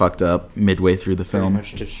like fucked up midway through the Pretty film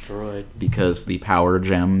much destroyed. because the power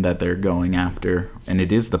gem that they're going after, and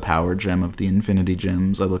it is the power gem of the Infinity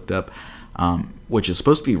Gems I looked up, which is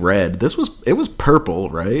supposed to be red. It was purple,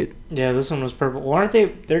 right? Yeah, this one was purple. Well, aren't they?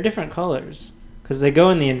 They're different colors because they go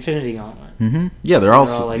in the Infinity Gauntlet. Mm-hmm. Yeah, they're all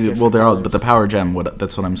all, like, well, different they're all, colors. but the power gem.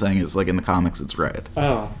 That's what I'm saying is like in the comics, it's red.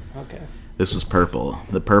 Oh, okay. This was purple.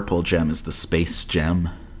 The purple gem is the space gem.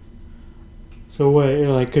 So what? It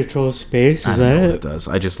like controls space? I Is don't know that what it? it does.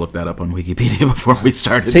 I just looked that up on Wikipedia before we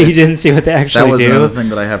started. So you this. didn't see what they actually That was do? another thing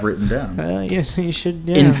that I have written down. Yes, you should.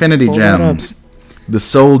 Yeah, Infinity pull that up. gems. The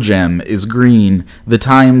soul gem is green. The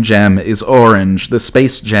time gem is orange. The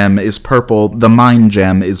space gem is purple. The mind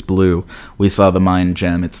gem is blue. We saw the mind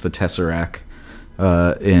gem. It's the Tesseract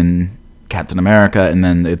in Captain America, and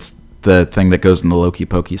then it's the thing that goes in the Loki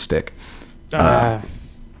Pokey stick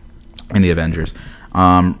in the Avengers.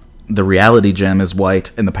 The reality gem is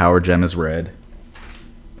white, and the power gem is red.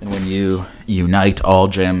 And when you unite all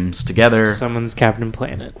gems together, Summons Captain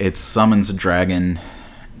Planet. it summons a dragon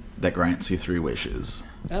that grants you 3 wishes.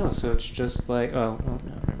 Oh, so it's just like no,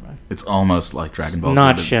 never mind. It's almost like Dragon Ball Z.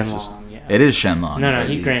 Not but it's just- Shenlong. Yeah. It is Shenlong. No, but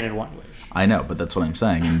he granted 1 wish. I know, but that's what I'm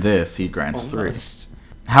saying. In this, he grants 3. Almost.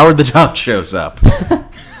 Howard the Duck shows up.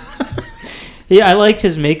 Yeah, I liked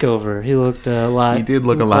his makeover. He looked a lot. He did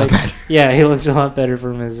look a lot better. Yeah, he looks a lot better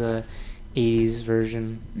from his 80s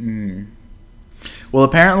version. Well,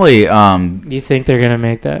 apparently, You think they're gonna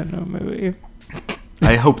make that in a movie?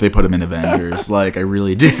 I hope they put him in Avengers. Like, I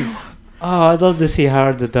really do. Oh, I'd love to see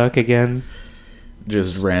Howard the Duck again.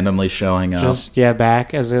 Just randomly showing up.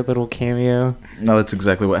 Back as a little cameo. No, that's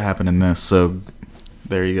exactly what happened in this. So,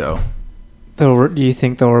 there you go. Do you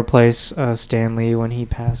think they'll replace Stan Lee when he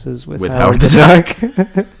passes with Howard the the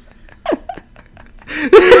Duck?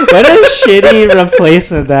 What a shitty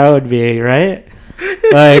replacement that would be, right?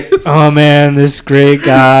 Like, oh man, this great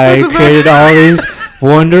guy created all these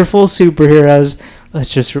wonderful superheroes.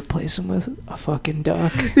 Let's just replace him with a fucking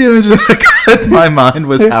duck. The image that got in my mind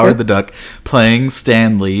was Howard the Duck playing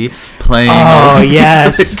Stan Lee, playing all Oh these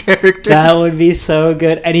yes, other characters. that would be so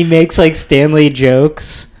good. And he makes like Stan Lee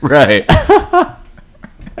jokes. Right.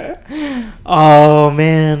 Oh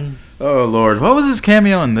man. Oh Lord, what was his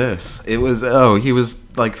cameo in this? It was he was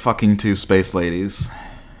like fucking 2 space ladies.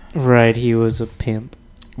 Right, he was a pimp.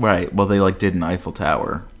 Right. Well, they like did an Eiffel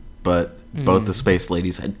Tower, but both the space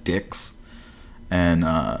ladies had dicks,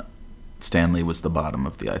 and Stanley was the bottom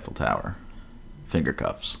of the Eiffel Tower. Finger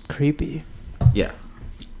cuffs. Creepy. Yeah,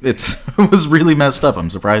 it was really messed up. I'm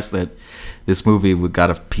surprised that this movie got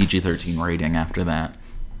a PG-13 rating after that.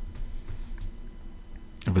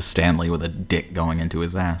 It was Stanley with a dick going into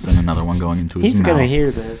his ass and another one going into his He's mouth. gonna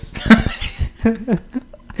hear this.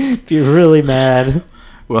 Be really mad.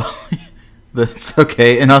 Well, that's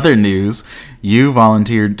okay. In other news, you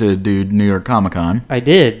volunteered to do New York Comic Con. I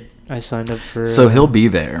did. I signed up for. So he'll be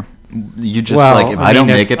there. You just well, like if I don't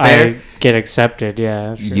mean, make if it there, I get accepted.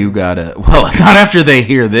 Yeah. Sure. you gotta. Well, not after they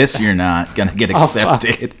hear this. You're not gonna get Oh, fuck.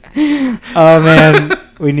 accepted. Oh man,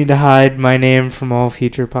 we need to hide my name from all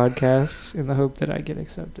future podcasts in the hope that I get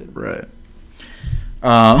accepted. Right.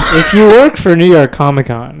 If you work for New York Comic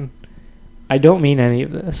Con, I don't mean any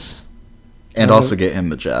of this. And also get him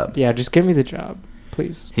the job. Yeah, just give me the job,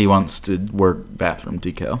 please. He wants to work bathroom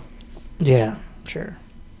decal. Yeah, sure.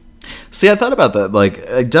 See, I thought about that. Like,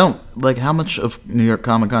 I don't like how much of New York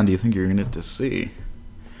Comic Con do you think you're gonna get to see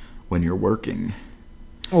when you're working?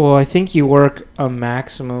 Well, I think you work a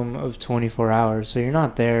maximum of 24 hours, so you're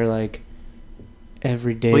not there like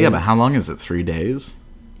every day. Well, yeah, but how long is it? 3 days?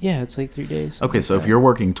 Yeah, it's like 3 days. Okay, so if you're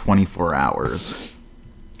working 24 hours,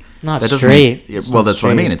 not that doesn't straight. mean- it's well, not that's what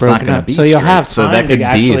I straight, mean. it's It's not broken going up. to be so you'll straight. have So time that could to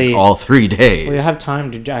actually be all 3 days. Well, you'll have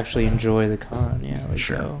time to actually enjoy the con. Yeah, like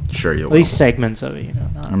Sure, go. sure you At will. least segments of it, you know.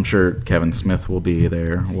 Not, I'm sure Kevin Smith will be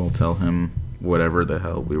there. We'll tell him whatever the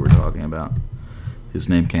hell we were talking about. His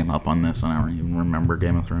name came up on this, and I don't even remember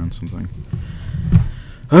Game of Thrones something.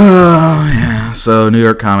 Oh, yeah. So, New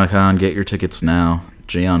York Comic Con, get your tickets now.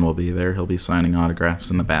 Gian will be there. He'll be signing autographs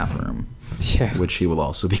in the bathroom, yeah. which he will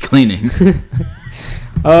also be cleaning.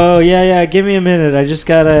 Oh yeah. Give me a minute. I just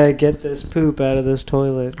gotta get this poop out of this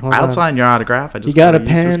toilet. Hold I'll on. sign your autograph. I just You got a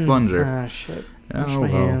gotta use this pen? plunger. Ah, shit. Wash Oh, my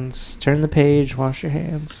well. hands. Turn the page. Wash your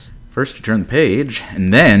hands. First, you turn the page,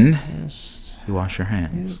 and then Yes. you wash your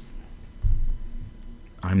hands.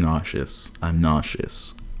 I'm nauseous. I'm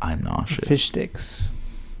nauseous. I'm nauseous. Fish sticks.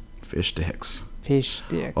 Fish sticks. Fish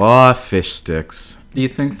sticks. Oh, fish sticks. Do you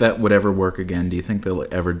think that would ever work again? Do you think they'll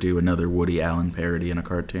ever do another Woody Allen parody in a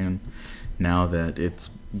cartoon? Now that it's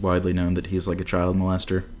widely known that he's like a child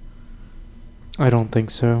molester? I don't think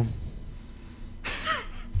so.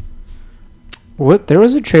 What? There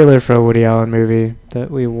was a trailer for a Woody Allen movie that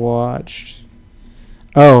we watched.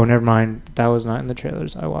 Oh, never mind. That was not in the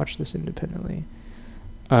trailers. I watched this independently.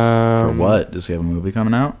 For what? Does he have a movie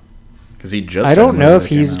coming out? Because he just. I had a don't know movie if that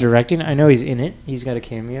came he's out. directing. I know he's in it. He's got a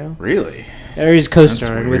cameo. Really? Or he's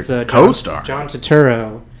co-starring That's with weird. John Co-starring?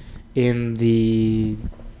 Turturro in the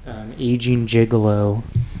Aging Gigolo.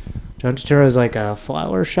 John Turturro is like a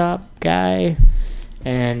flower shop guy,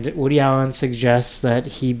 and Woody Allen suggests that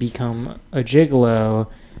he become a gigolo.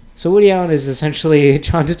 So Woody Allen is essentially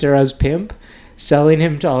John Turturro's pimp, selling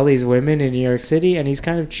him to all these women in New York City, and he's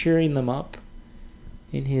kind of cheering them up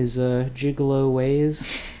in his gigolo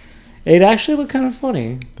ways. It actually looked kind of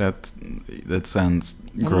funny. That sounds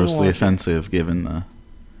gonna grossly watch it. offensive given the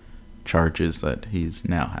charges that he's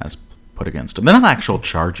now has put against him. They're not actual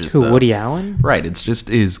charges, Who, though. Woody Allen? Right, it's just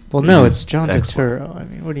his... Well, no, his it's John ex-wife. Turturro. I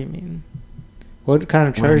mean, what do you mean? What kind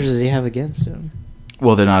of What? charges does he have against him?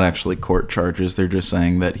 Well, they're not actually court charges. They're just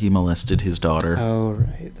saying that he molested his daughter. Oh,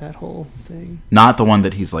 right, that whole thing. Not the one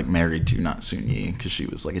that he's, like, married to, not Sun Yi, because she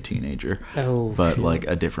was, like, a teenager. Oh, But, shit. like,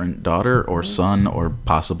 a different daughter or son or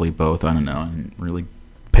possibly both. I don't know. I didn't really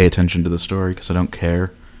pay attention to the story because I don't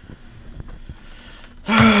care.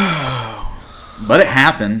 But it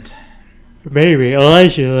happened. Maybe,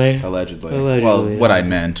 allegedly. Allegedly. Allegedly. Well, what I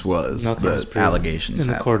meant was Nothing was the proven allegations in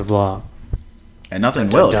the happened. court of law. And nothing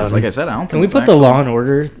Dun, will, dun, because dun. like I said, I don't think Can we it's put the actually- Law and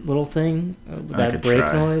Order little thing? I That could break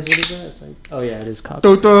try. noise? What is that? It's like, oh yeah, it is copy.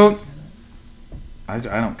 Don't, don't. I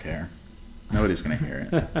don't care. Nobody's going to hear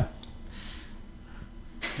it.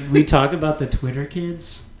 We talk about the Twitter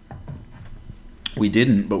kids. We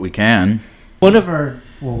didn't, but we can. One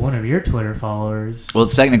of your Twitter followers. Well,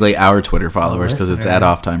 it's technically our Twitter followers because it's listener. at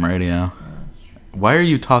Off Time Radio. Why are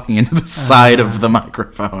you talking into the side of the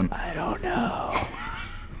microphone? I don't know.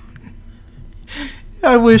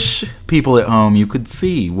 I wish people at home you could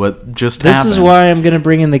see what just This happened. is why I'm gonna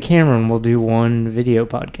bring in the camera and we'll do one video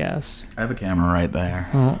podcast. I have a camera right there.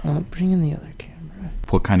 I'll bring in the other camera.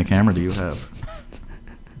 What kind of camera do you have?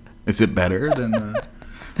 Is it better than the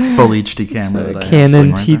full HD camera It's that a I Canon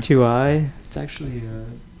have sitting right there? T2i. It's actually a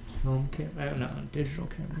film camera. No, digital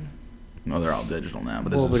camera. No, they're all digital now,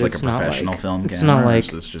 but Well, is this but like it's a not professional like- film it's camera, not or like-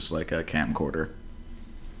 is this just like a camcorder?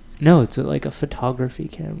 No, it's like a photography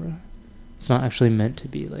camera. It's not actually meant to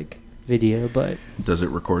be like video, but Does it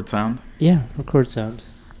record sound? yeah, record sound.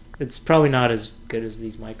 It's probably not as good as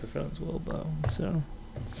these microphones will, though. So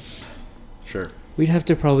Sure. we'd have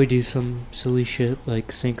to probably do some silly shit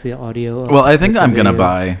like sync the audio. up Well, I think with the I'm gonna video.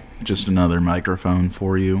 buy just another microphone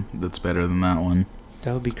for you that's better than that one.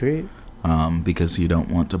 That would be great. Because you don't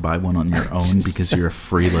want to buy one on your own Just- because you're a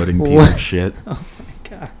freeloading piece What? of shit. Oh my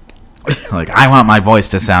god. Like, I want my voice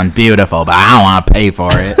to sound beautiful, but I don't want to pay for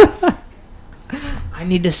it. I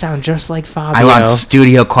need to sound just like Fabio. I want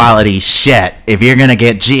studio quality shit. If you're gonna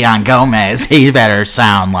get Gian Gomez, he better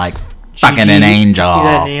sound like fucking Gigi- an you angel. See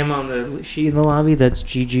that name on the sheet in the lobby? That's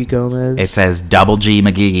Gigi Gomez. It says Double G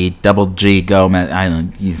McGee, Double G Gomez. I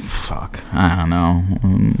don't. You fuck. I don't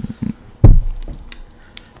know.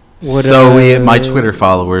 What, My Twitter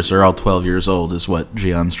followers are all 12 years old, is what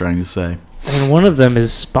Gion's trying to say. and one of them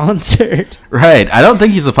is sponsored. Right. I don't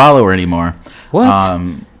think he's a follower anymore. What?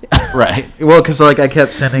 Right. Well, because like I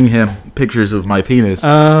kept sending him pictures of my penis,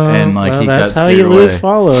 and like well, he that's got how scared you lose away.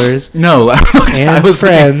 followers No, I and was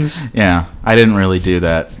thinking- friends. Yeah, I didn't really do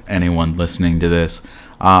that. Anyone listening to this,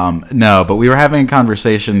 no. But we were having a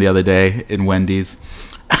conversation the other day in Wendy's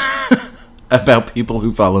about people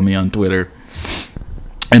who follow me on Twitter,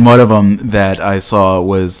 and one of them that I saw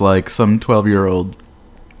was like some 12-year-old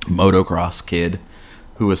motocross kid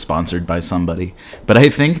who was sponsored by somebody. But I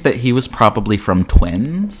think that he was probably from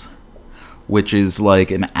Twins, which is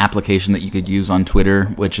like an application that you could use on Twitter,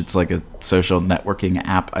 which it's like a social networking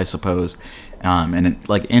app, I suppose. And it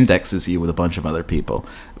like indexes you with a bunch of other people.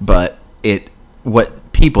 But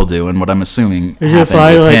what people do, and what I'm assuming Is it happened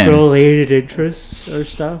probably with like him. related interests or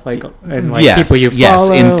stuff? Like, and like Yes, people you yes.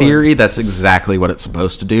 follow? In theory, that's exactly what it's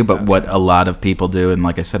supposed to do. But what a lot of people do, and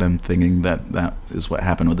like I said, I'm thinking that is what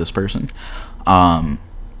happened with this person.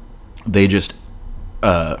 They just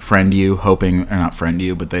friend you, hoping, or not friend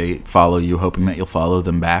you, but they follow you, hoping that you'll follow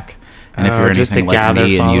them back. And if you're just to anything like gather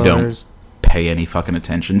me and you don't followers. pay any fucking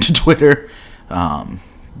attention to Twitter,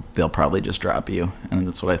 they'll probably just drop you. And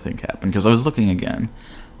that's what I think happened. Because I was looking again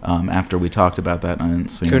after we talked about that, and I didn't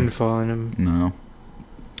see Couldn't find him. No.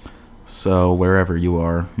 So wherever you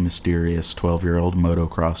are, mysterious 12-year-old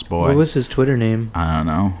motocross boy. What was his Twitter name? I don't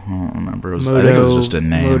know. I don't remember. I think it was just a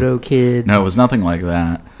name. Moto Kid. No, it was nothing like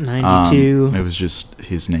that. 92. It was just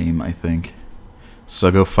his name, I think.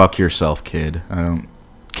 So go fuck yourself, kid. I don't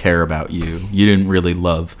care about you. You didn't really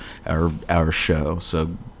love our show, so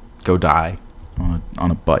go die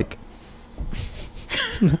on a bike.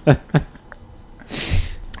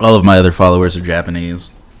 All of my other followers are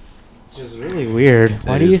Japanese. Which is really weird.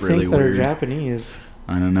 Why do you really think they're weird. Japanese?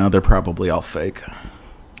 I don't know. They're probably all fake.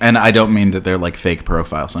 And I don't mean that they're like fake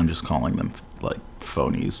profiles. I'm just calling them like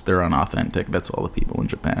phonies. They're unauthentic. That's all the people in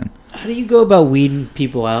Japan. How do you go about weeding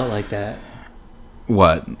people out like that?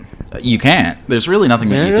 What? You can't. There's really nothing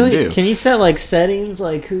that you can do. Can you set like settings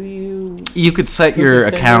like who You could set who your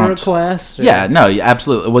can send account. a request? Or? Yeah, no,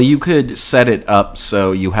 absolutely. Well, you could set it up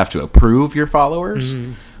so you have to approve your followers.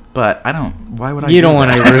 Mhm. But I don't. Why would I? You don't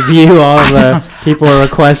want that? to review all the people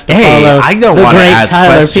request to Hey, follow. I don't the want to great ask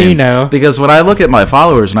Tyler questions Pino. because when I look at my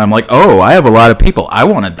followers and I'm like, oh, I have a lot of people. I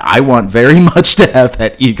want very much to have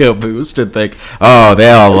that ego boost and think, oh, they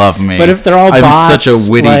all love me. But if they're all I'm bots, such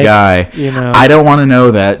a witty like, guy. you know, I don't want to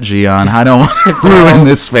know that, Gian. I don't want to ruin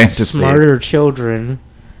this fantasy. smarter children.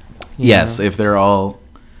 you Yes, know. if they're all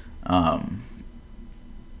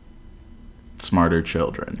smarter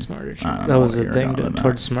children. Smarter I don't child. know That was why the you're thing going with that.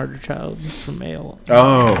 towards smarter child from male.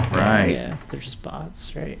 Oh, right. Yeah, they're just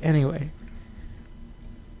bots, right? Anyway,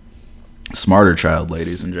 Smarter child,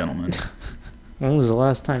 ladies and gentlemen. when was the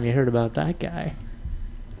last time you heard about that guy?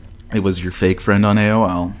 It was your fake friend on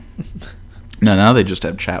AOL. No, now they just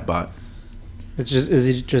have chatbot. Is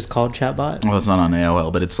he just called chatbot? Well, it's not on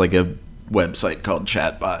AOL, but it's like a website called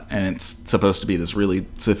Chatbot, and it's supposed to be this really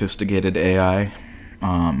sophisticated AI,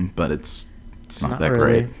 but it's not that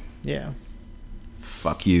really. great. Yeah,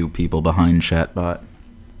 Fuck you, people behind Chatbot.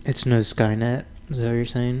 it's no Skynet. Is that what you're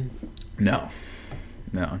saying? No,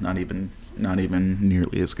 not even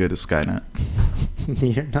nearly as good as Skynet.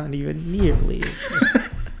 You're not even nearly as good.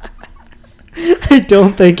 I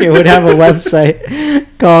don't think it would have a website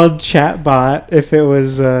called Chatbot if it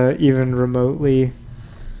was even remotely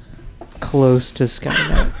close to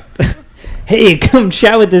Skynet. Hey, come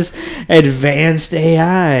chat with this advanced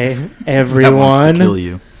AI, everyone. That wants to kill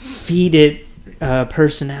you. Feed it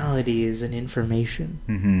personalities and information.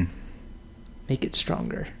 Mm-hmm. Make it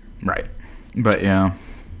stronger. Right. But yeah.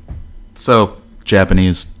 So,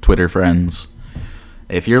 Japanese Twitter friends,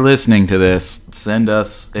 if you're listening to this, send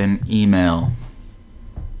us an email.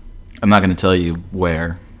 I'm not going to tell you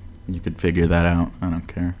where. You could figure that out. I don't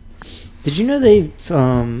care. Did you know they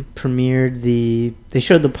premiered they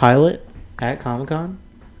showed the pilot at Comic-Con?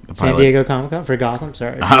 The San pilot. Diego Comic-Con for Gotham.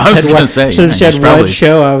 Sorry, I was gonna say, should have yeah, said you what probably-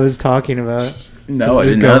 show I was talking about. No, I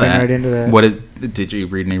Just didn't know going that. right into that. What did you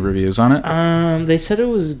read any reviews on it? They said it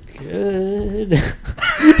was good.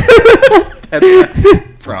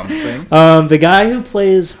 That's promising. The guy who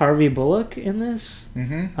plays Harvey Bullock in this,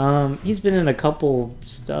 Mm-hmm. he's been in a couple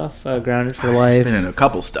stuff. Grounded for He's Life. been in a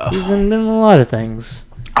couple stuff. He's been in a lot of things.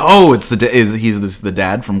 Oh, it's he's the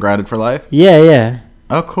dad from Grounded for Life? Yeah.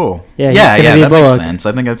 Oh, cool. Yeah, he's yeah, gonna be that makes Bullock. sense.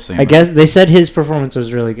 I think I've seen I that. guess they said his performance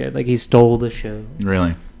was really good. Like he stole the show.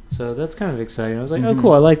 Really? So that's kind of exciting. I was like, Mhm. oh,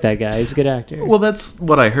 cool. I like that guy. He's a good actor. Well, that's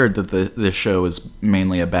what I heard that the show is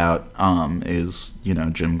mainly about, is,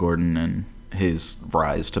 Jim Gordon and his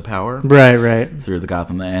rise to power right. through the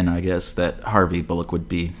Gotham. And I guess that Harvey Bullock would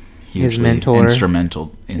be His hugely mentor.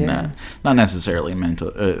 instrumental in Yeah. that. Not necessarily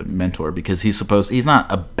mentor because he's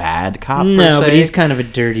not a bad cop per No, se. but he's kind of a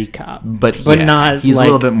dirty cop. But but yeah, not he's like, a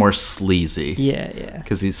little bit more sleazy Yeah.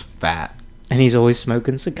 because he's fat. And he's always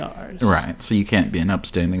smoking cigars. Right, so you can't be an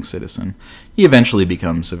upstanding citizen. He eventually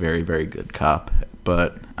becomes a very, very good cop,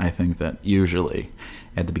 but I think that usually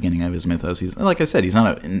at the beginning of his mythos, he's like I said, he's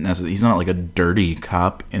not like a dirty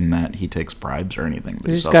cop in that he takes bribes or anything.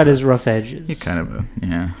 But He's just got his rough edges. He's kind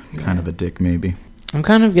of a dick maybe. I'm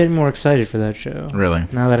kind of getting more excited for that show. Really?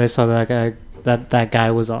 Now that I saw that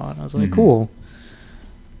guy was on, I was like, Mhm. cool.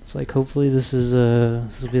 It's like hopefully this will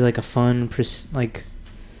be like a fun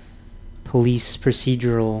police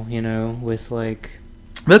procedural, with like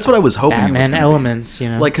That's what I was hoping. it was Batman gonna be. elements,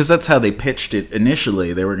 Like, because that's how they pitched it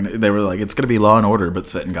initially. They were like, it's gonna be Law and Order, but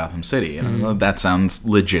set in Gotham City, and that sounds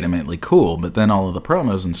legitimately cool. But then all of the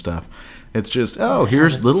promos and stuff, it's just,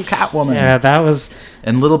 here's little Catwoman, Yeah, that was.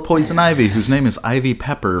 and little Poison Ivy, whose name is Ivy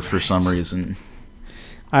Pepper for some reason.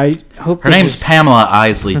 I hope Her they name's just- Pamela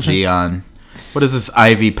Isley Gian. What is this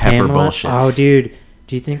Ivy Pepper Pamela? bullshit? Oh, dude,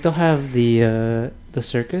 do you think they'll have the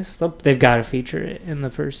circus? They've got to feature it in the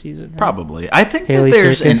first season. Right? Probably. I think Haley that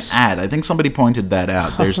there's Circus. an ad. I think somebody pointed that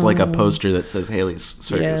out. There's like a poster that says Haley's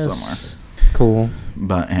Circus somewhere. Cool.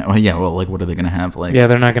 But like, what are they gonna have? Like, Yeah,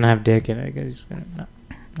 they're not gonna have Dick in it because he's gonna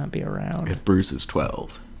not be around. if Bruce is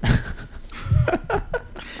 12.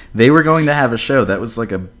 They were going to have a show that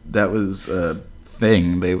was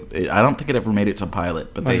thing. I don't think it ever made it to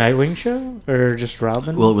pilot, but A Nightwing show? Or just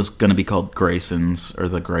Robin? Well, it was going to be called Graysons or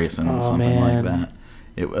the Graysons, something like that.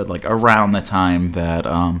 It was like around the time that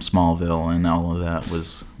Smallville and all of that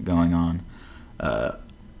was going on.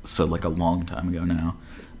 So like a long time ago now.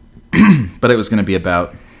 But it was going to be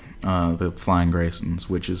about the Flying Graysons,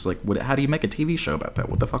 which is like, how do you make a TV show about that?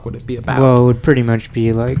 What the fuck would it be about? Well, it would pretty much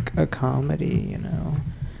be like a comedy, you know.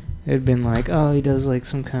 It'd been like, oh, he does like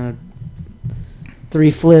some kind of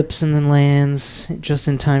 3 flips and then lands just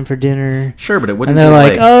in time for dinner. Sure, but it wouldn't. And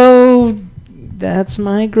they're be like, oh, that's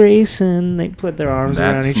my Grayson. They put their arms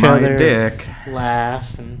around each other, dick.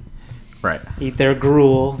 laugh, and right. eat their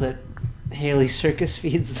gruel that Haley Circus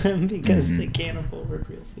feeds them because they can't afford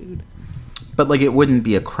real food. But like, it wouldn't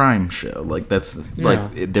be a crime show. Like that's No.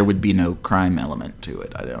 like there would be no crime element to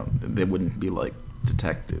it. They wouldn't be like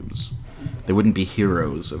detectives. They wouldn't be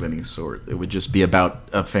heroes of any sort. It would just be about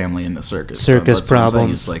a family in the circus. Circus That's what I'm saying.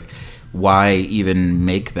 problems. It's like, why even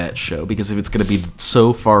make that show? Because if it's going to be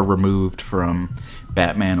so far removed from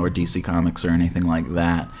Batman or DC Comics or anything like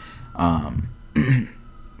that,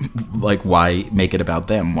 like, why make it about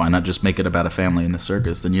them? Why not just make it about a family in the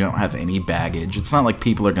circus? Then you don't have any baggage. It's not like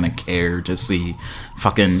people are going to care to see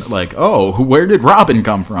fucking, like, oh, where did Robin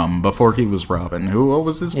come from before he was Robin? What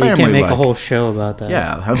was his family like? You can't make a whole show about that.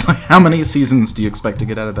 Yeah, how many seasons do you expect to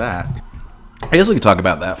get out of that? I guess we could talk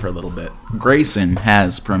about that for a little bit. Grayson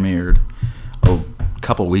has premiered a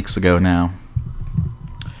couple weeks ago now.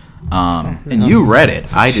 And you read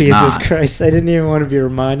it. I did not. Jesus Christ, I didn't even want to be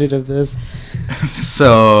reminded of this.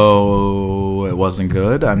 So it wasn't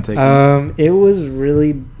good, I'm thinking. It was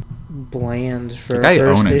really bland for Like, I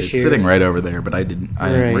first own it. issue. It's sitting right over there, but I didn't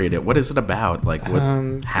Right. read it. What is it about? Like, what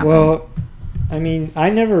happened? Well, I mean,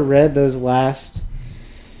 I never read those last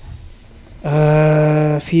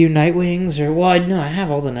few Nightwings, I have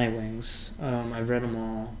all the Nightwings. I've read them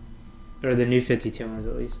all, or the New 52 ones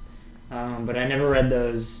at least. But I never read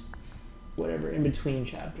those, whatever, in between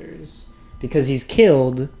chapters, because he's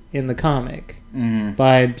killed in the comic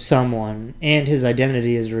by someone, and his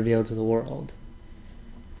identity is revealed to the world.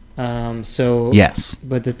 So Yes.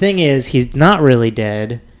 but the thing is, he's not really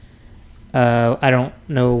dead. I don't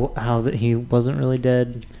know how that he wasn't really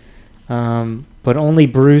dead. But only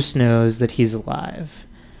Bruce knows that he's alive.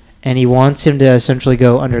 And he wants him to essentially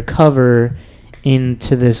go undercover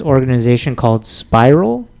into this organization called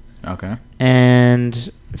Spiral Okay.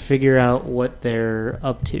 and figure out what they're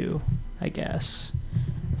up to, I guess.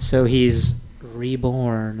 So he's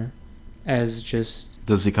reborn as just...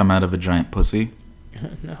 Does he come out of a giant pussy?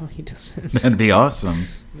 No, he doesn't. That'd be awesome.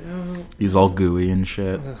 No. He's all gooey and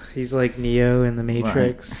shit. Ugh, he's like Neo in the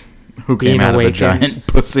Matrix. Who came Being out awakened. of a giant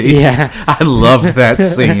pussy? Yeah. I loved that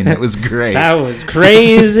scene. It was great. That was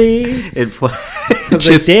crazy. It was just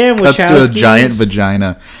like, damn, cuts to a Wachowskis. giant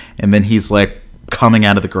vagina, and then he's like coming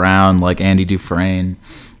out of the ground like Andy Dufresne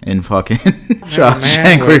in fucking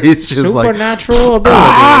Shawshank, where he's just like supernatural abilities.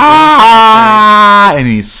 ah, and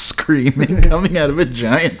he's screaming coming out of a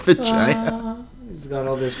giant vagina. He's got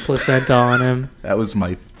all this placenta on him. That was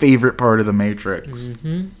my favorite part of the Matrix.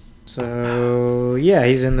 Mm-hmm. So yeah,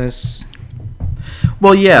 he's in this.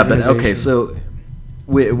 Well, yeah, but okay, organization. so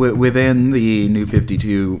within the New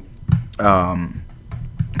 52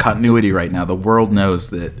 continuity right now, the world knows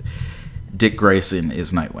that Dick Grayson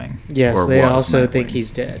is Nightwing. Yes, or they was also Nightwing. think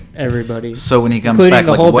he's dead. Everybody, So when he comes including back,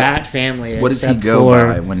 the like, whole what, Bat family. what does he except go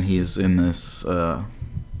for by when he's in this? What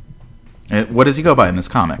does he go by in this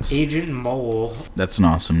comics? Agent Mole That's an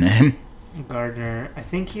awesome name. Gardner. I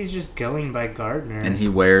think he's just going by Gardner. And he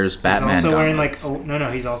wears Batman He's also wearing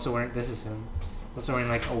gauntlets. He's also wearing. This is him. Also wearing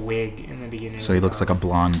like a wig in the beginning. So he looks like a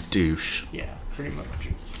blonde douche. Yeah, pretty much.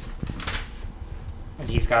 And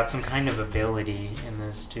he's got some kind of ability in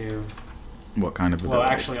this too. What kind of Well,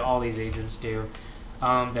 ability? actually, all these agents do.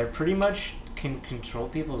 They're pretty much can control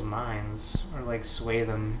people's minds or like sway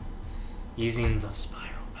them using the spiral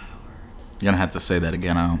power. You're gonna have to say that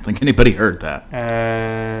again. I don't think anybody heard that.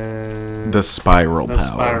 The spiral The power.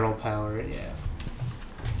 spiral power, yeah.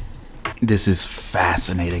 This is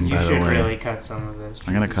fascinating, You by the should way. really cut some of this.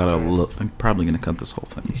 I'm gonna Jesus cut a Christ. little. I'm probably gonna cut this whole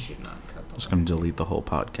You thing. should not cut I'm the just whole. gonna delete the whole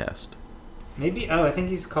podcast. Maybe. Oh, I think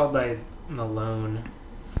he's called by Malone.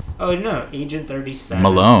 Oh no, Agent 37.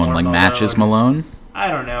 Malone, or like Matches Malone. I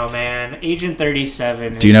don't know, man. Agent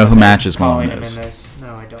 37. Do you know who Matches Malone him is? In this.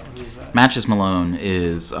 No, I don't. Who's that? Matches Malone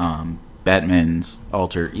is Batman's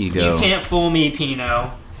alter ego. You can't fool me,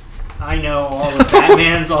 Pino. I know all of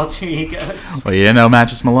Batman's alter egos. Well, you know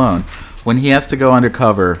Matches Malone. When he has to go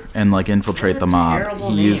undercover and like infiltrate the What a mob, terrible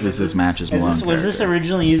he name. uses his matches Malone. Was this character.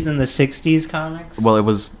 originally used in the 60s comics? Well, it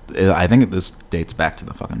was. I think this dates back to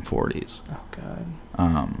the fucking 40s. Oh god.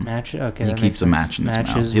 Match. Okay. He that keeps makes a sense. match in his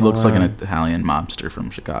Matches mouth. He looks like an Malone. Italian mobster from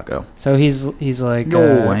Chicago. So he's like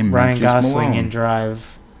No, I'm Ryan Matches Gosling Malone. in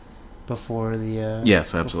Drive before the.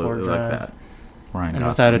 Yes, absolutely before like Drive. that. Ryan And Gosling.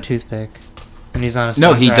 without a toothpick. And he's not a No,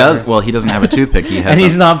 stunt he driver. does. Well, he doesn't have a toothpick. He has. And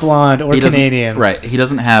he's not blonde or he doesn't- Canadian. Right. He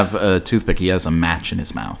doesn't have a toothpick. He has a match in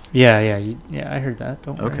his mouth. Yeah. I heard that.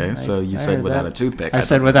 Don't worry. Okay, so you I said heard without that. a toothpick. I That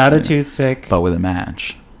said doesn't without a make sense. toothpick. But with a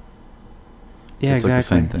match. Yeah, It's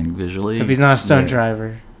exactly. like the same thing visually. So he's not a stunt Yeah.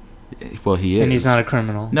 driver. Well, he is. And he's not a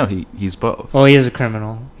criminal. No, he's both. Oh, he is a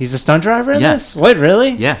criminal. He's a stunt driver in Yes. this? What,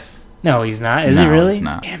 really? Yes. No, he's not. Is he No, really? he's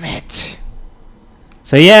not. Damn it.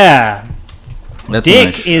 So, yeah. That's a Dick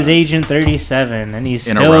nice is shot. Agent 37, and he's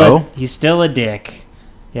In a still row? he's still a dick.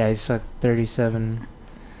 Yeah, he sucked 37.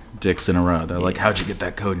 Dicks in a row. They're like, "How'd you get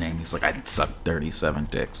that code name?" He's like, "I sucked 37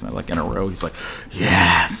 dicks." And they're like, in a row. He's like,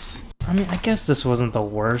 "Yes." I mean, I guess this wasn't the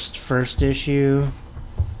worst first issue.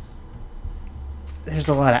 There's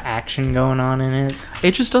a lot of action going on in it.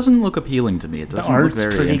 It just doesn't look appealing to me. It doesn't look art's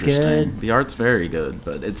very pretty interesting. good. The art's very good,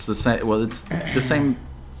 but it's the same. Well, it's the same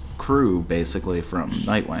crew basically from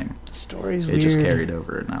Nightwing. The story's It weird. just carried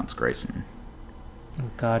over, and now it's Grayson.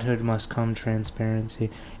 Godhood must come transparency.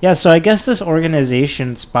 Yeah, so I guess this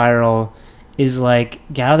organization Spiral is like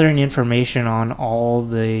gathering information on all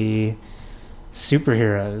the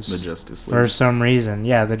superheroes The Justice League. for some reason.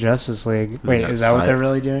 Yeah, the Justice League. Wait, Yeah, is that what Cy- they're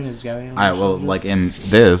really doing? Is gathering Well, information? like in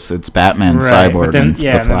this, it's Batman, Right, Cyborg, but then, and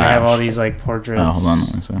yeah, the and then they have all Flash. these like portraits Oh, hold on,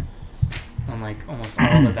 let me see. on like almost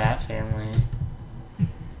all the Bat family.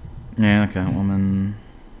 Yeah, Catwoman,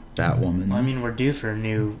 Batwoman, Well, I mean, we're due for a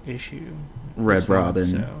new issue. Red this month, Robin,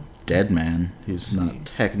 so. Deadman, who's See. not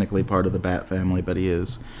technically part of the Bat family, but he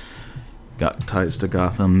is. Got ties to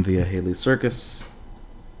Gotham via Haley Circus,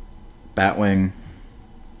 Batwing,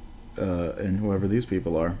 and whoever these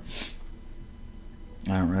people are.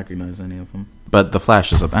 I don't recognize any of them. But the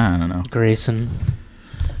Flash is I don't know. Grayson.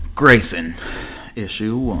 Grayson,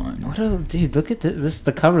 issue 1. What a dude! Look at this.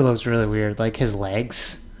 The cover looks really weird. Like his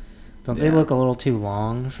legs, don't they Yeah. look a little too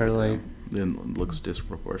long for like? It looks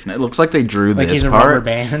disproportionate. It looks like they drew Like this he's a rubber part.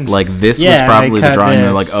 band. Like this Yeah, was and probably they the cut drawing.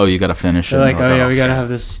 They're like, this. oh, you got to finish it. They're like, And oh yeah, we gotta shit. have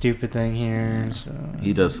this stupid thing here. So.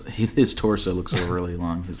 He does. His torso looks overly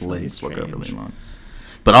long. His legs look strange. overly long.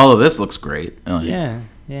 But all of this looks great. Like, Yeah.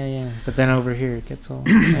 But then over here it gets all.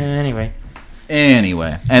 Anyway.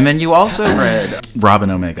 Anyway, and then you also read Robin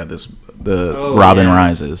Omega. The Oh, Robin yeah.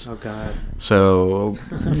 Rises. Oh God. So,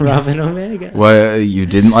 Robin Omega. well, you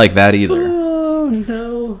didn't like that either. Oh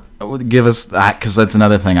no. Give us that, because that's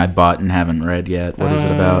another thing I bought and haven't read yet. What is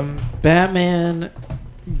it about? Batman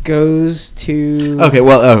goes to. Okay,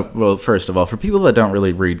 well, first of all, for people that don't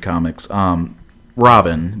really read comics,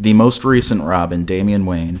 Robin, the most recent Robin, Damian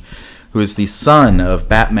Wayne, who is the son of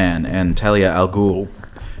Batman and Talia al Ghul,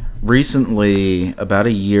 recently, about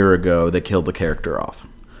a year ago, they killed the character off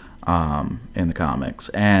in the comics,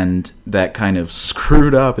 and that kind of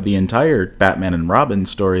screwed up the entire Batman and Robin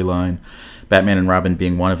storyline. Batman and Robin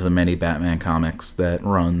being one of the many Batman comics that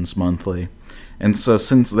runs monthly. And so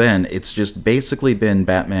since then, it's just basically been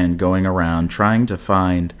Batman going around trying to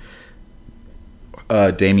find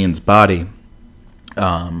Damian's body.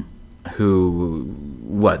 Ra's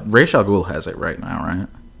al Ghul has it right now, right?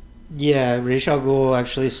 Yeah, Ra's al Ghul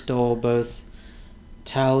actually stole both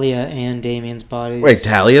Talia and Damien's bodies. Wait,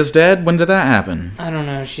 Talia's dead? When did that happen? I don't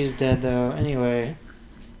know. She's dead though. Anyway.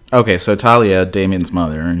 Okay, so Talia, Damien's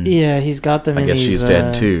mother, and Yeah, he's got them. I in guess these, she's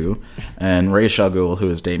dead too. And Ra's al Ghul, who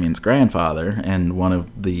is Damien's grandfather and one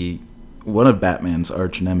of Batman's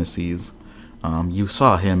arch nemeses. You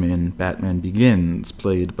saw him in Batman Begins,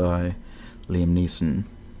 played by Liam Neeson,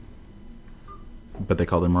 but they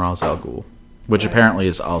called him Ra's al Ghul, which apparently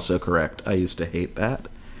is also correct. I used to hate that,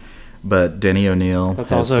 but Denny O'Neil. That's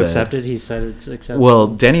has also said, accepted. He said it's accepted. Well,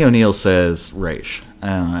 Denny O'Neil says Ra's,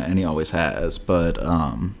 and he always has, but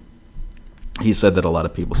he said that a lot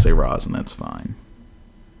of people say Roz, and that's fine.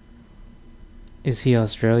 Is he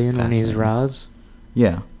Australian when he's Fascinating. Roz?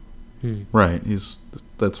 Yeah, Hmm. right.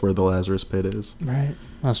 That's where the Lazarus Pit is. Right.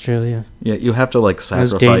 Australia. Yeah, you have to like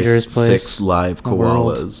dangerous sacrifice place 6 live in the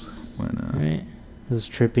world. koalas. When, Right. Those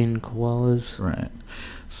tripping koalas. Right.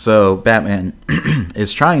 So Batman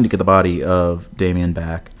is trying to get the body of Damian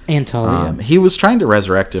back. And Talia. He was trying to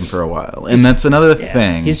resurrect him for a while, and that's another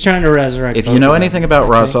thing. He's trying to resurrect. If both you know of them, anything about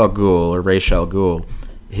I Ra's think. al Ghul or Ra's al Ghul,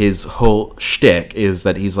 his whole shtick is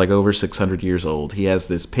that he's like over 600 years old. He has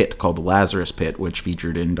this pit called the Lazarus Pit, which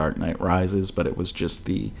featured in Dark Knight Rises, but it was just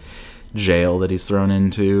the jail that he's thrown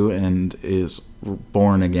into and is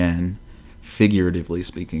born again, figuratively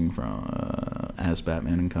speaking, from as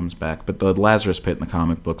Batman, and comes back. But the Lazarus Pit in the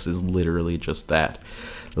comic books is literally just that,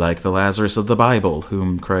 like the Lazarus of the Bible,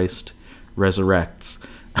 whom Christ resurrects.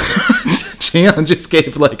 Gian just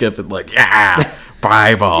gave yeah,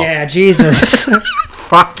 Bible, Yeah, Jesus.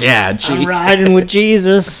 fuck yeah, Jesus. I'm riding with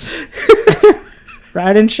Jesus.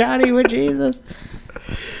 Riding shotty with Jesus.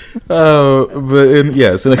 Oh, but in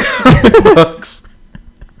the comic books,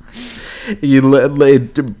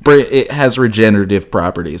 it has regenerative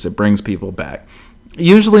properties. It brings people back.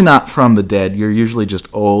 Usually not from the dead. You're usually just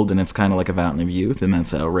old, and it's kind of like a fountain of youth, and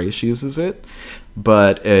that's how Ra's uses it.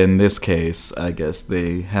 But in this case, I guess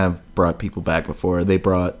they have brought people back before. They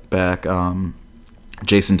brought back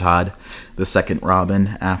Jason Todd, the second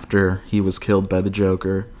Robin, after he was killed by the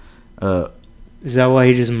Joker. Is that why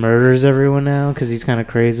he just murders everyone now? Because he's kind of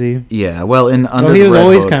crazy? Yeah, well, he was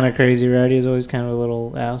always kind of crazy, right? He was always kind of a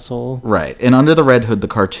little asshole. Right. And Under the Red Hood, the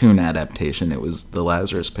cartoon adaptation, it was the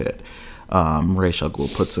Lazarus Pit. Ra's al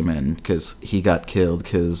Ghul puts him in because he got killed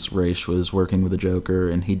because Ra's was working with the Joker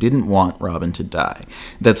and he didn't want Robin to die.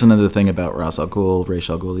 That's another thing about Ra's al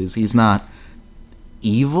Ghul is he's not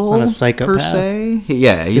evil, he's not a psychopath. per se. He's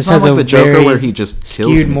This not has like a the Joker very where he just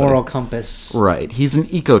kills skewed anybody. moral compass. Right. He's an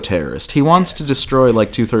eco-terrorist. He wants to destroy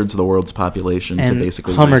like 2/3 of the world's population And to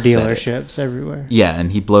basically Hummer reset it. dealerships everywhere. Yeah,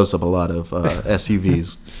 and he blows up a lot of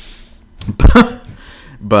SUVs.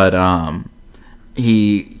 But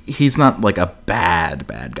he's not like a bad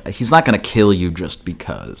guy. He's not going to kill you just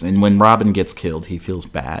because. And when Robin gets killed, he feels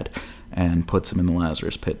bad and puts him in the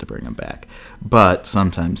Lazarus Pit to bring him back. But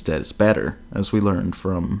sometimes dead is better, as we learned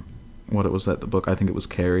from the book? I think it was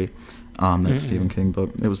Carrie, that Stephen King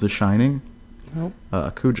book. It was The Shining. Nope.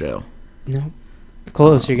 Cujo. Nope.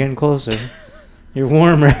 Close. You're getting closer. You're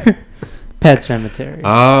warmer. Pet Cemetery.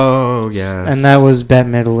 Oh, yes. And that was Bette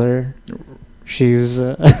Midler. She was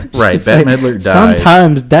right. she's Bette like, Midler died.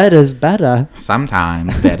 Sometimes that is better.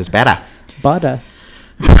 Sometimes that is better. Butter.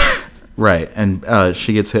 Right, and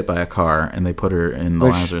she gets hit by a car, and they put her in the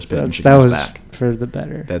Lazarus Pit, and she that comes was back. For the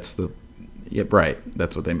better. Right.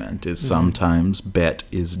 That's what they meant. Is sometimes Bet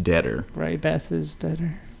is deader. Right, Beth is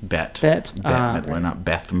deader. Bet Midler, right. Not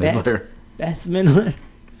Beth Midler. Beth Midler.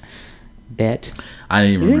 Bet. I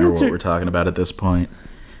don't even remember what we're talking about at this point.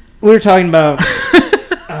 We were talking about,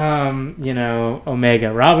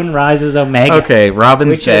 Omega. Robin rises Omega. Okay,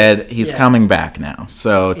 Robin's dead. He's coming back now.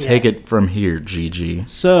 So take it from here, Gigi.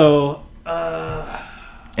 So,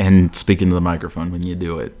 and speak into the microphone when you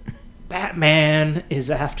do it. Batman is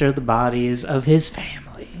after the bodies of his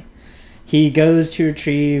family. He goes to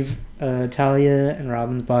retrieve Talia and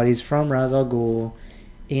Robin's bodies from Ra's al Ghul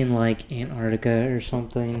in, Antarctica or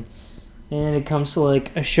something. And it comes to,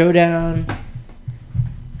 a showdown.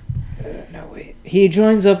 He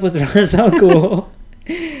joins up with Ra's al Ghul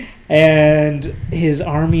and his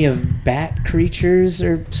army of bat creatures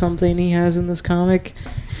or something he has in this comic.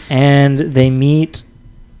 And they meet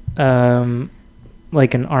an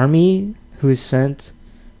army who's sent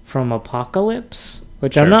from Apocalypse,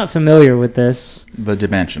 which Sure. I'm not familiar with this. The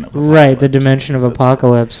dimension of Apocalypse. Right, the dimension of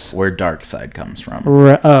Apocalypse. Where Darkseid comes from.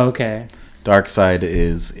 Oh, okay. Darkseid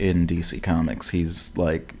is in DC Comics. He's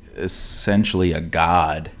essentially a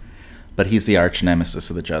god, but he's the arch nemesis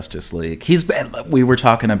of the Justice League. We were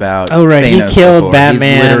talking about. Oh right, Thanos he killed before.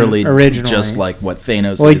 Batman He's literally originally, just like what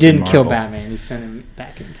Thanos. Well, he is in didn't kill Marvel. Batman. He sent him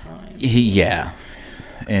back in time.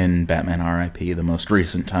 In Batman R.I.P., the most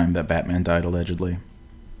recent time that Batman died, allegedly.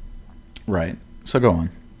 Right. So go on.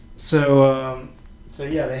 So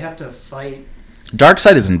they have to fight.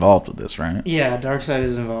 Darkseid is involved with this, right? Yeah, Darkseid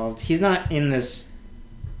is involved. He's not in this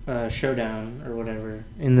showdown or whatever,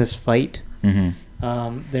 in this fight.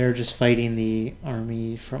 Mm-hmm. They're just fighting the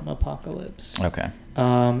army from Apocalypse. Okay.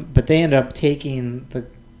 But they end up taking the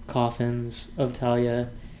coffins of Talia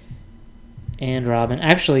and Robin.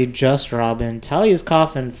 Actually, just Robin. Talia's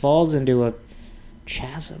coffin falls into a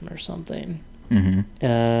chasm or something.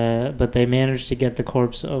 Mm-hmm. But they manage to get the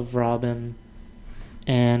corpse of Robin.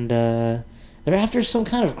 And they're after some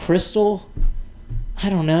kind of crystal. I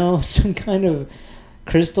don't know. Some kind of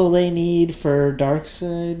crystal they need for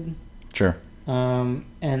Darkseid. Sure. And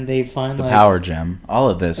they find the power gem.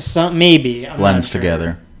 All of this maybe I'm blends not sure.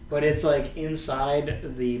 together. But it's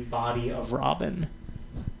inside the body of Robin.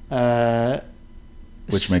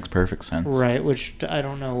 Which makes perfect sense. Right, which I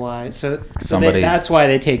don't know why. So Somebody- that's why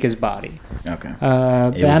they take his body. Okay.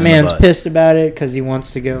 Batman's pissed about it because he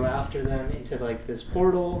wants to go after them into this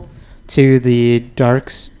portal to the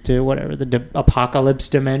the Apocalypse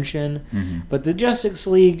dimension. Mm-hmm. But the Justice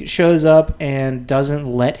League shows up and doesn't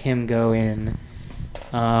let him go in.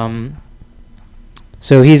 So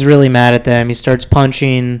he's really mad at them. He starts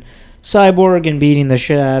punching Cyborg and beating the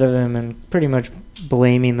shit out of him and pretty much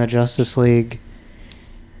blaming the Justice League.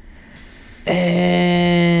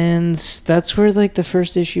 And that's where like the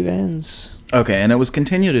first issue ends. Okay, and it was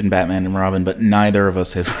continued in Batman and Robin, but neither of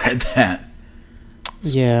us have read that.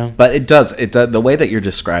 Yeah. But it does the way that you're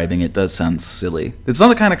describing it does sound silly. It's not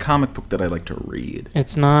the kind of comic book that I like to read.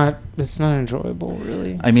 It's not enjoyable,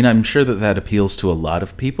 really. I mean, I'm sure that appeals to a lot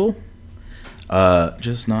of people.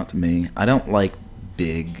 Just not to me. I don't like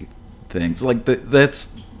big things. Like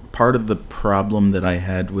that's part of the problem that I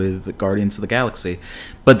had with Guardians of the Galaxy.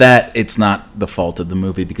 But that it's not the fault of the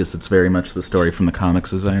movie because it's very much the story from the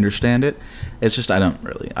comics as I understand it. It's just I don't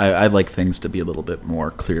really. I like things to be a little bit more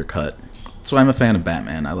clear cut. That's why I'm a fan of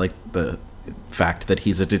Batman. I like the fact that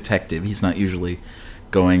he's a detective. He's not usually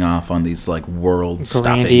going off on these like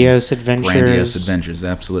world-stopping grandiose adventures.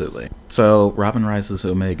 Absolutely. So Robin Rises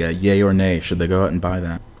Omega, yay or nay? Should they go out and buy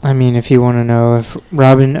that? I mean, if you want to know if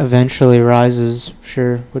Robin eventually rises,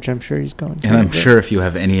 sure, which I'm sure he's going to. And I'm sure if you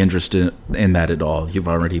have any interest in that at all, you've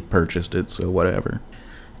already purchased it, so whatever.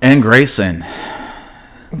 And Grayson.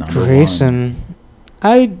 Grayson.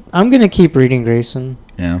 I'm going to keep reading Grayson.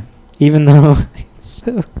 Yeah. Even though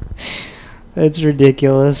it's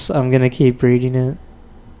ridiculous, I'm going to keep reading it.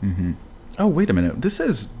 Mm-hmm. Oh, wait a minute.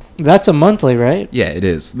 That's a monthly, right? Yeah, it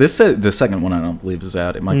is. The second one I don't believe is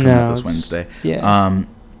out. It might come out this Wednesday. Yeah.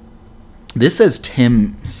 This says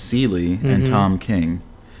Tim Seeley and Tom King.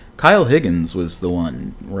 Kyle Higgins was the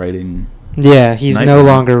one writing. Yeah, he's no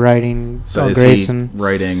longer writing Grayson. He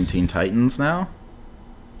writing Teen Titans now?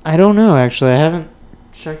 I don't know, actually. I haven't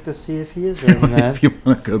checked to see if he is writing that. If you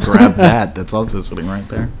want to go grab that, that's also sitting right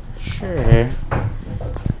there. Sure.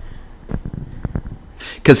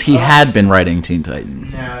 Because he had been writing Teen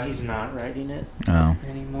Titans. No, he's not writing it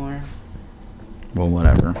anymore. Well,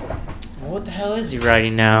 whatever. Well, what the hell is he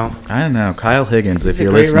writing now? I don't know. Kyle Higgins, if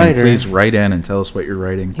you're listening, writer. Please write in and tell us what you're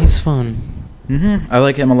writing. He's fun. I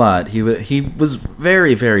like him a lot. He was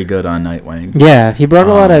very, very good on Nightwing. Yeah, he brought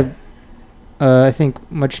a lot of, I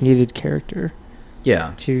think, much-needed character.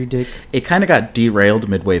 Yeah. To Dick. It kind of got derailed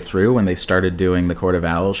midway through when they started doing the Court of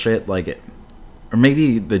Owls shit, or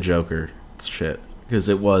maybe the Joker shit, because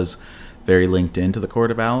it was very linked into the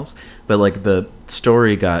Court of Owls. But like the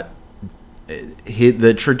story got,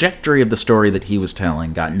 the trajectory of the story that he was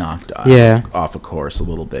telling got knocked off of course a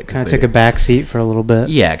little bit. Kind of took a back seat for a little bit.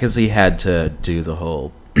 Yeah, because he had to do the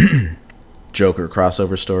whole Joker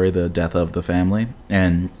crossover story, the death of the family,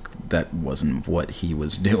 and that wasn't what he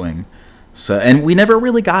was doing. So, and we never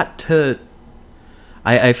really got to.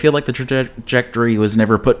 I feel like the trajectory was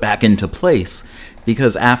never put back into place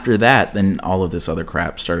because after that, then all of this other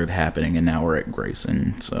crap started happening, and now we're at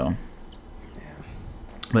Grayson. So,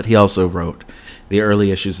 but he also wrote the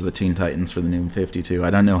early issues of the Teen Titans for the New 52. I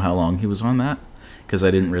don't know how long he was on that because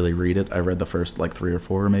I didn't really read it. I read the first 3 or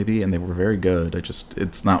 4 maybe, and they were very good.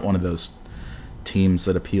 It's not one of those teams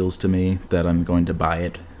that appeals to me that I'm going to buy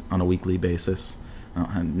it on a weekly basis.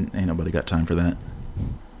 Ain't nobody got time for that.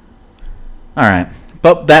 All right.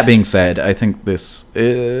 But that being said, I think this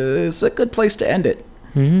is a good place to end it.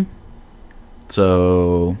 Mm-hmm.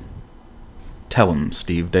 So, tell him,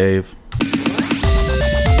 Steve Dave.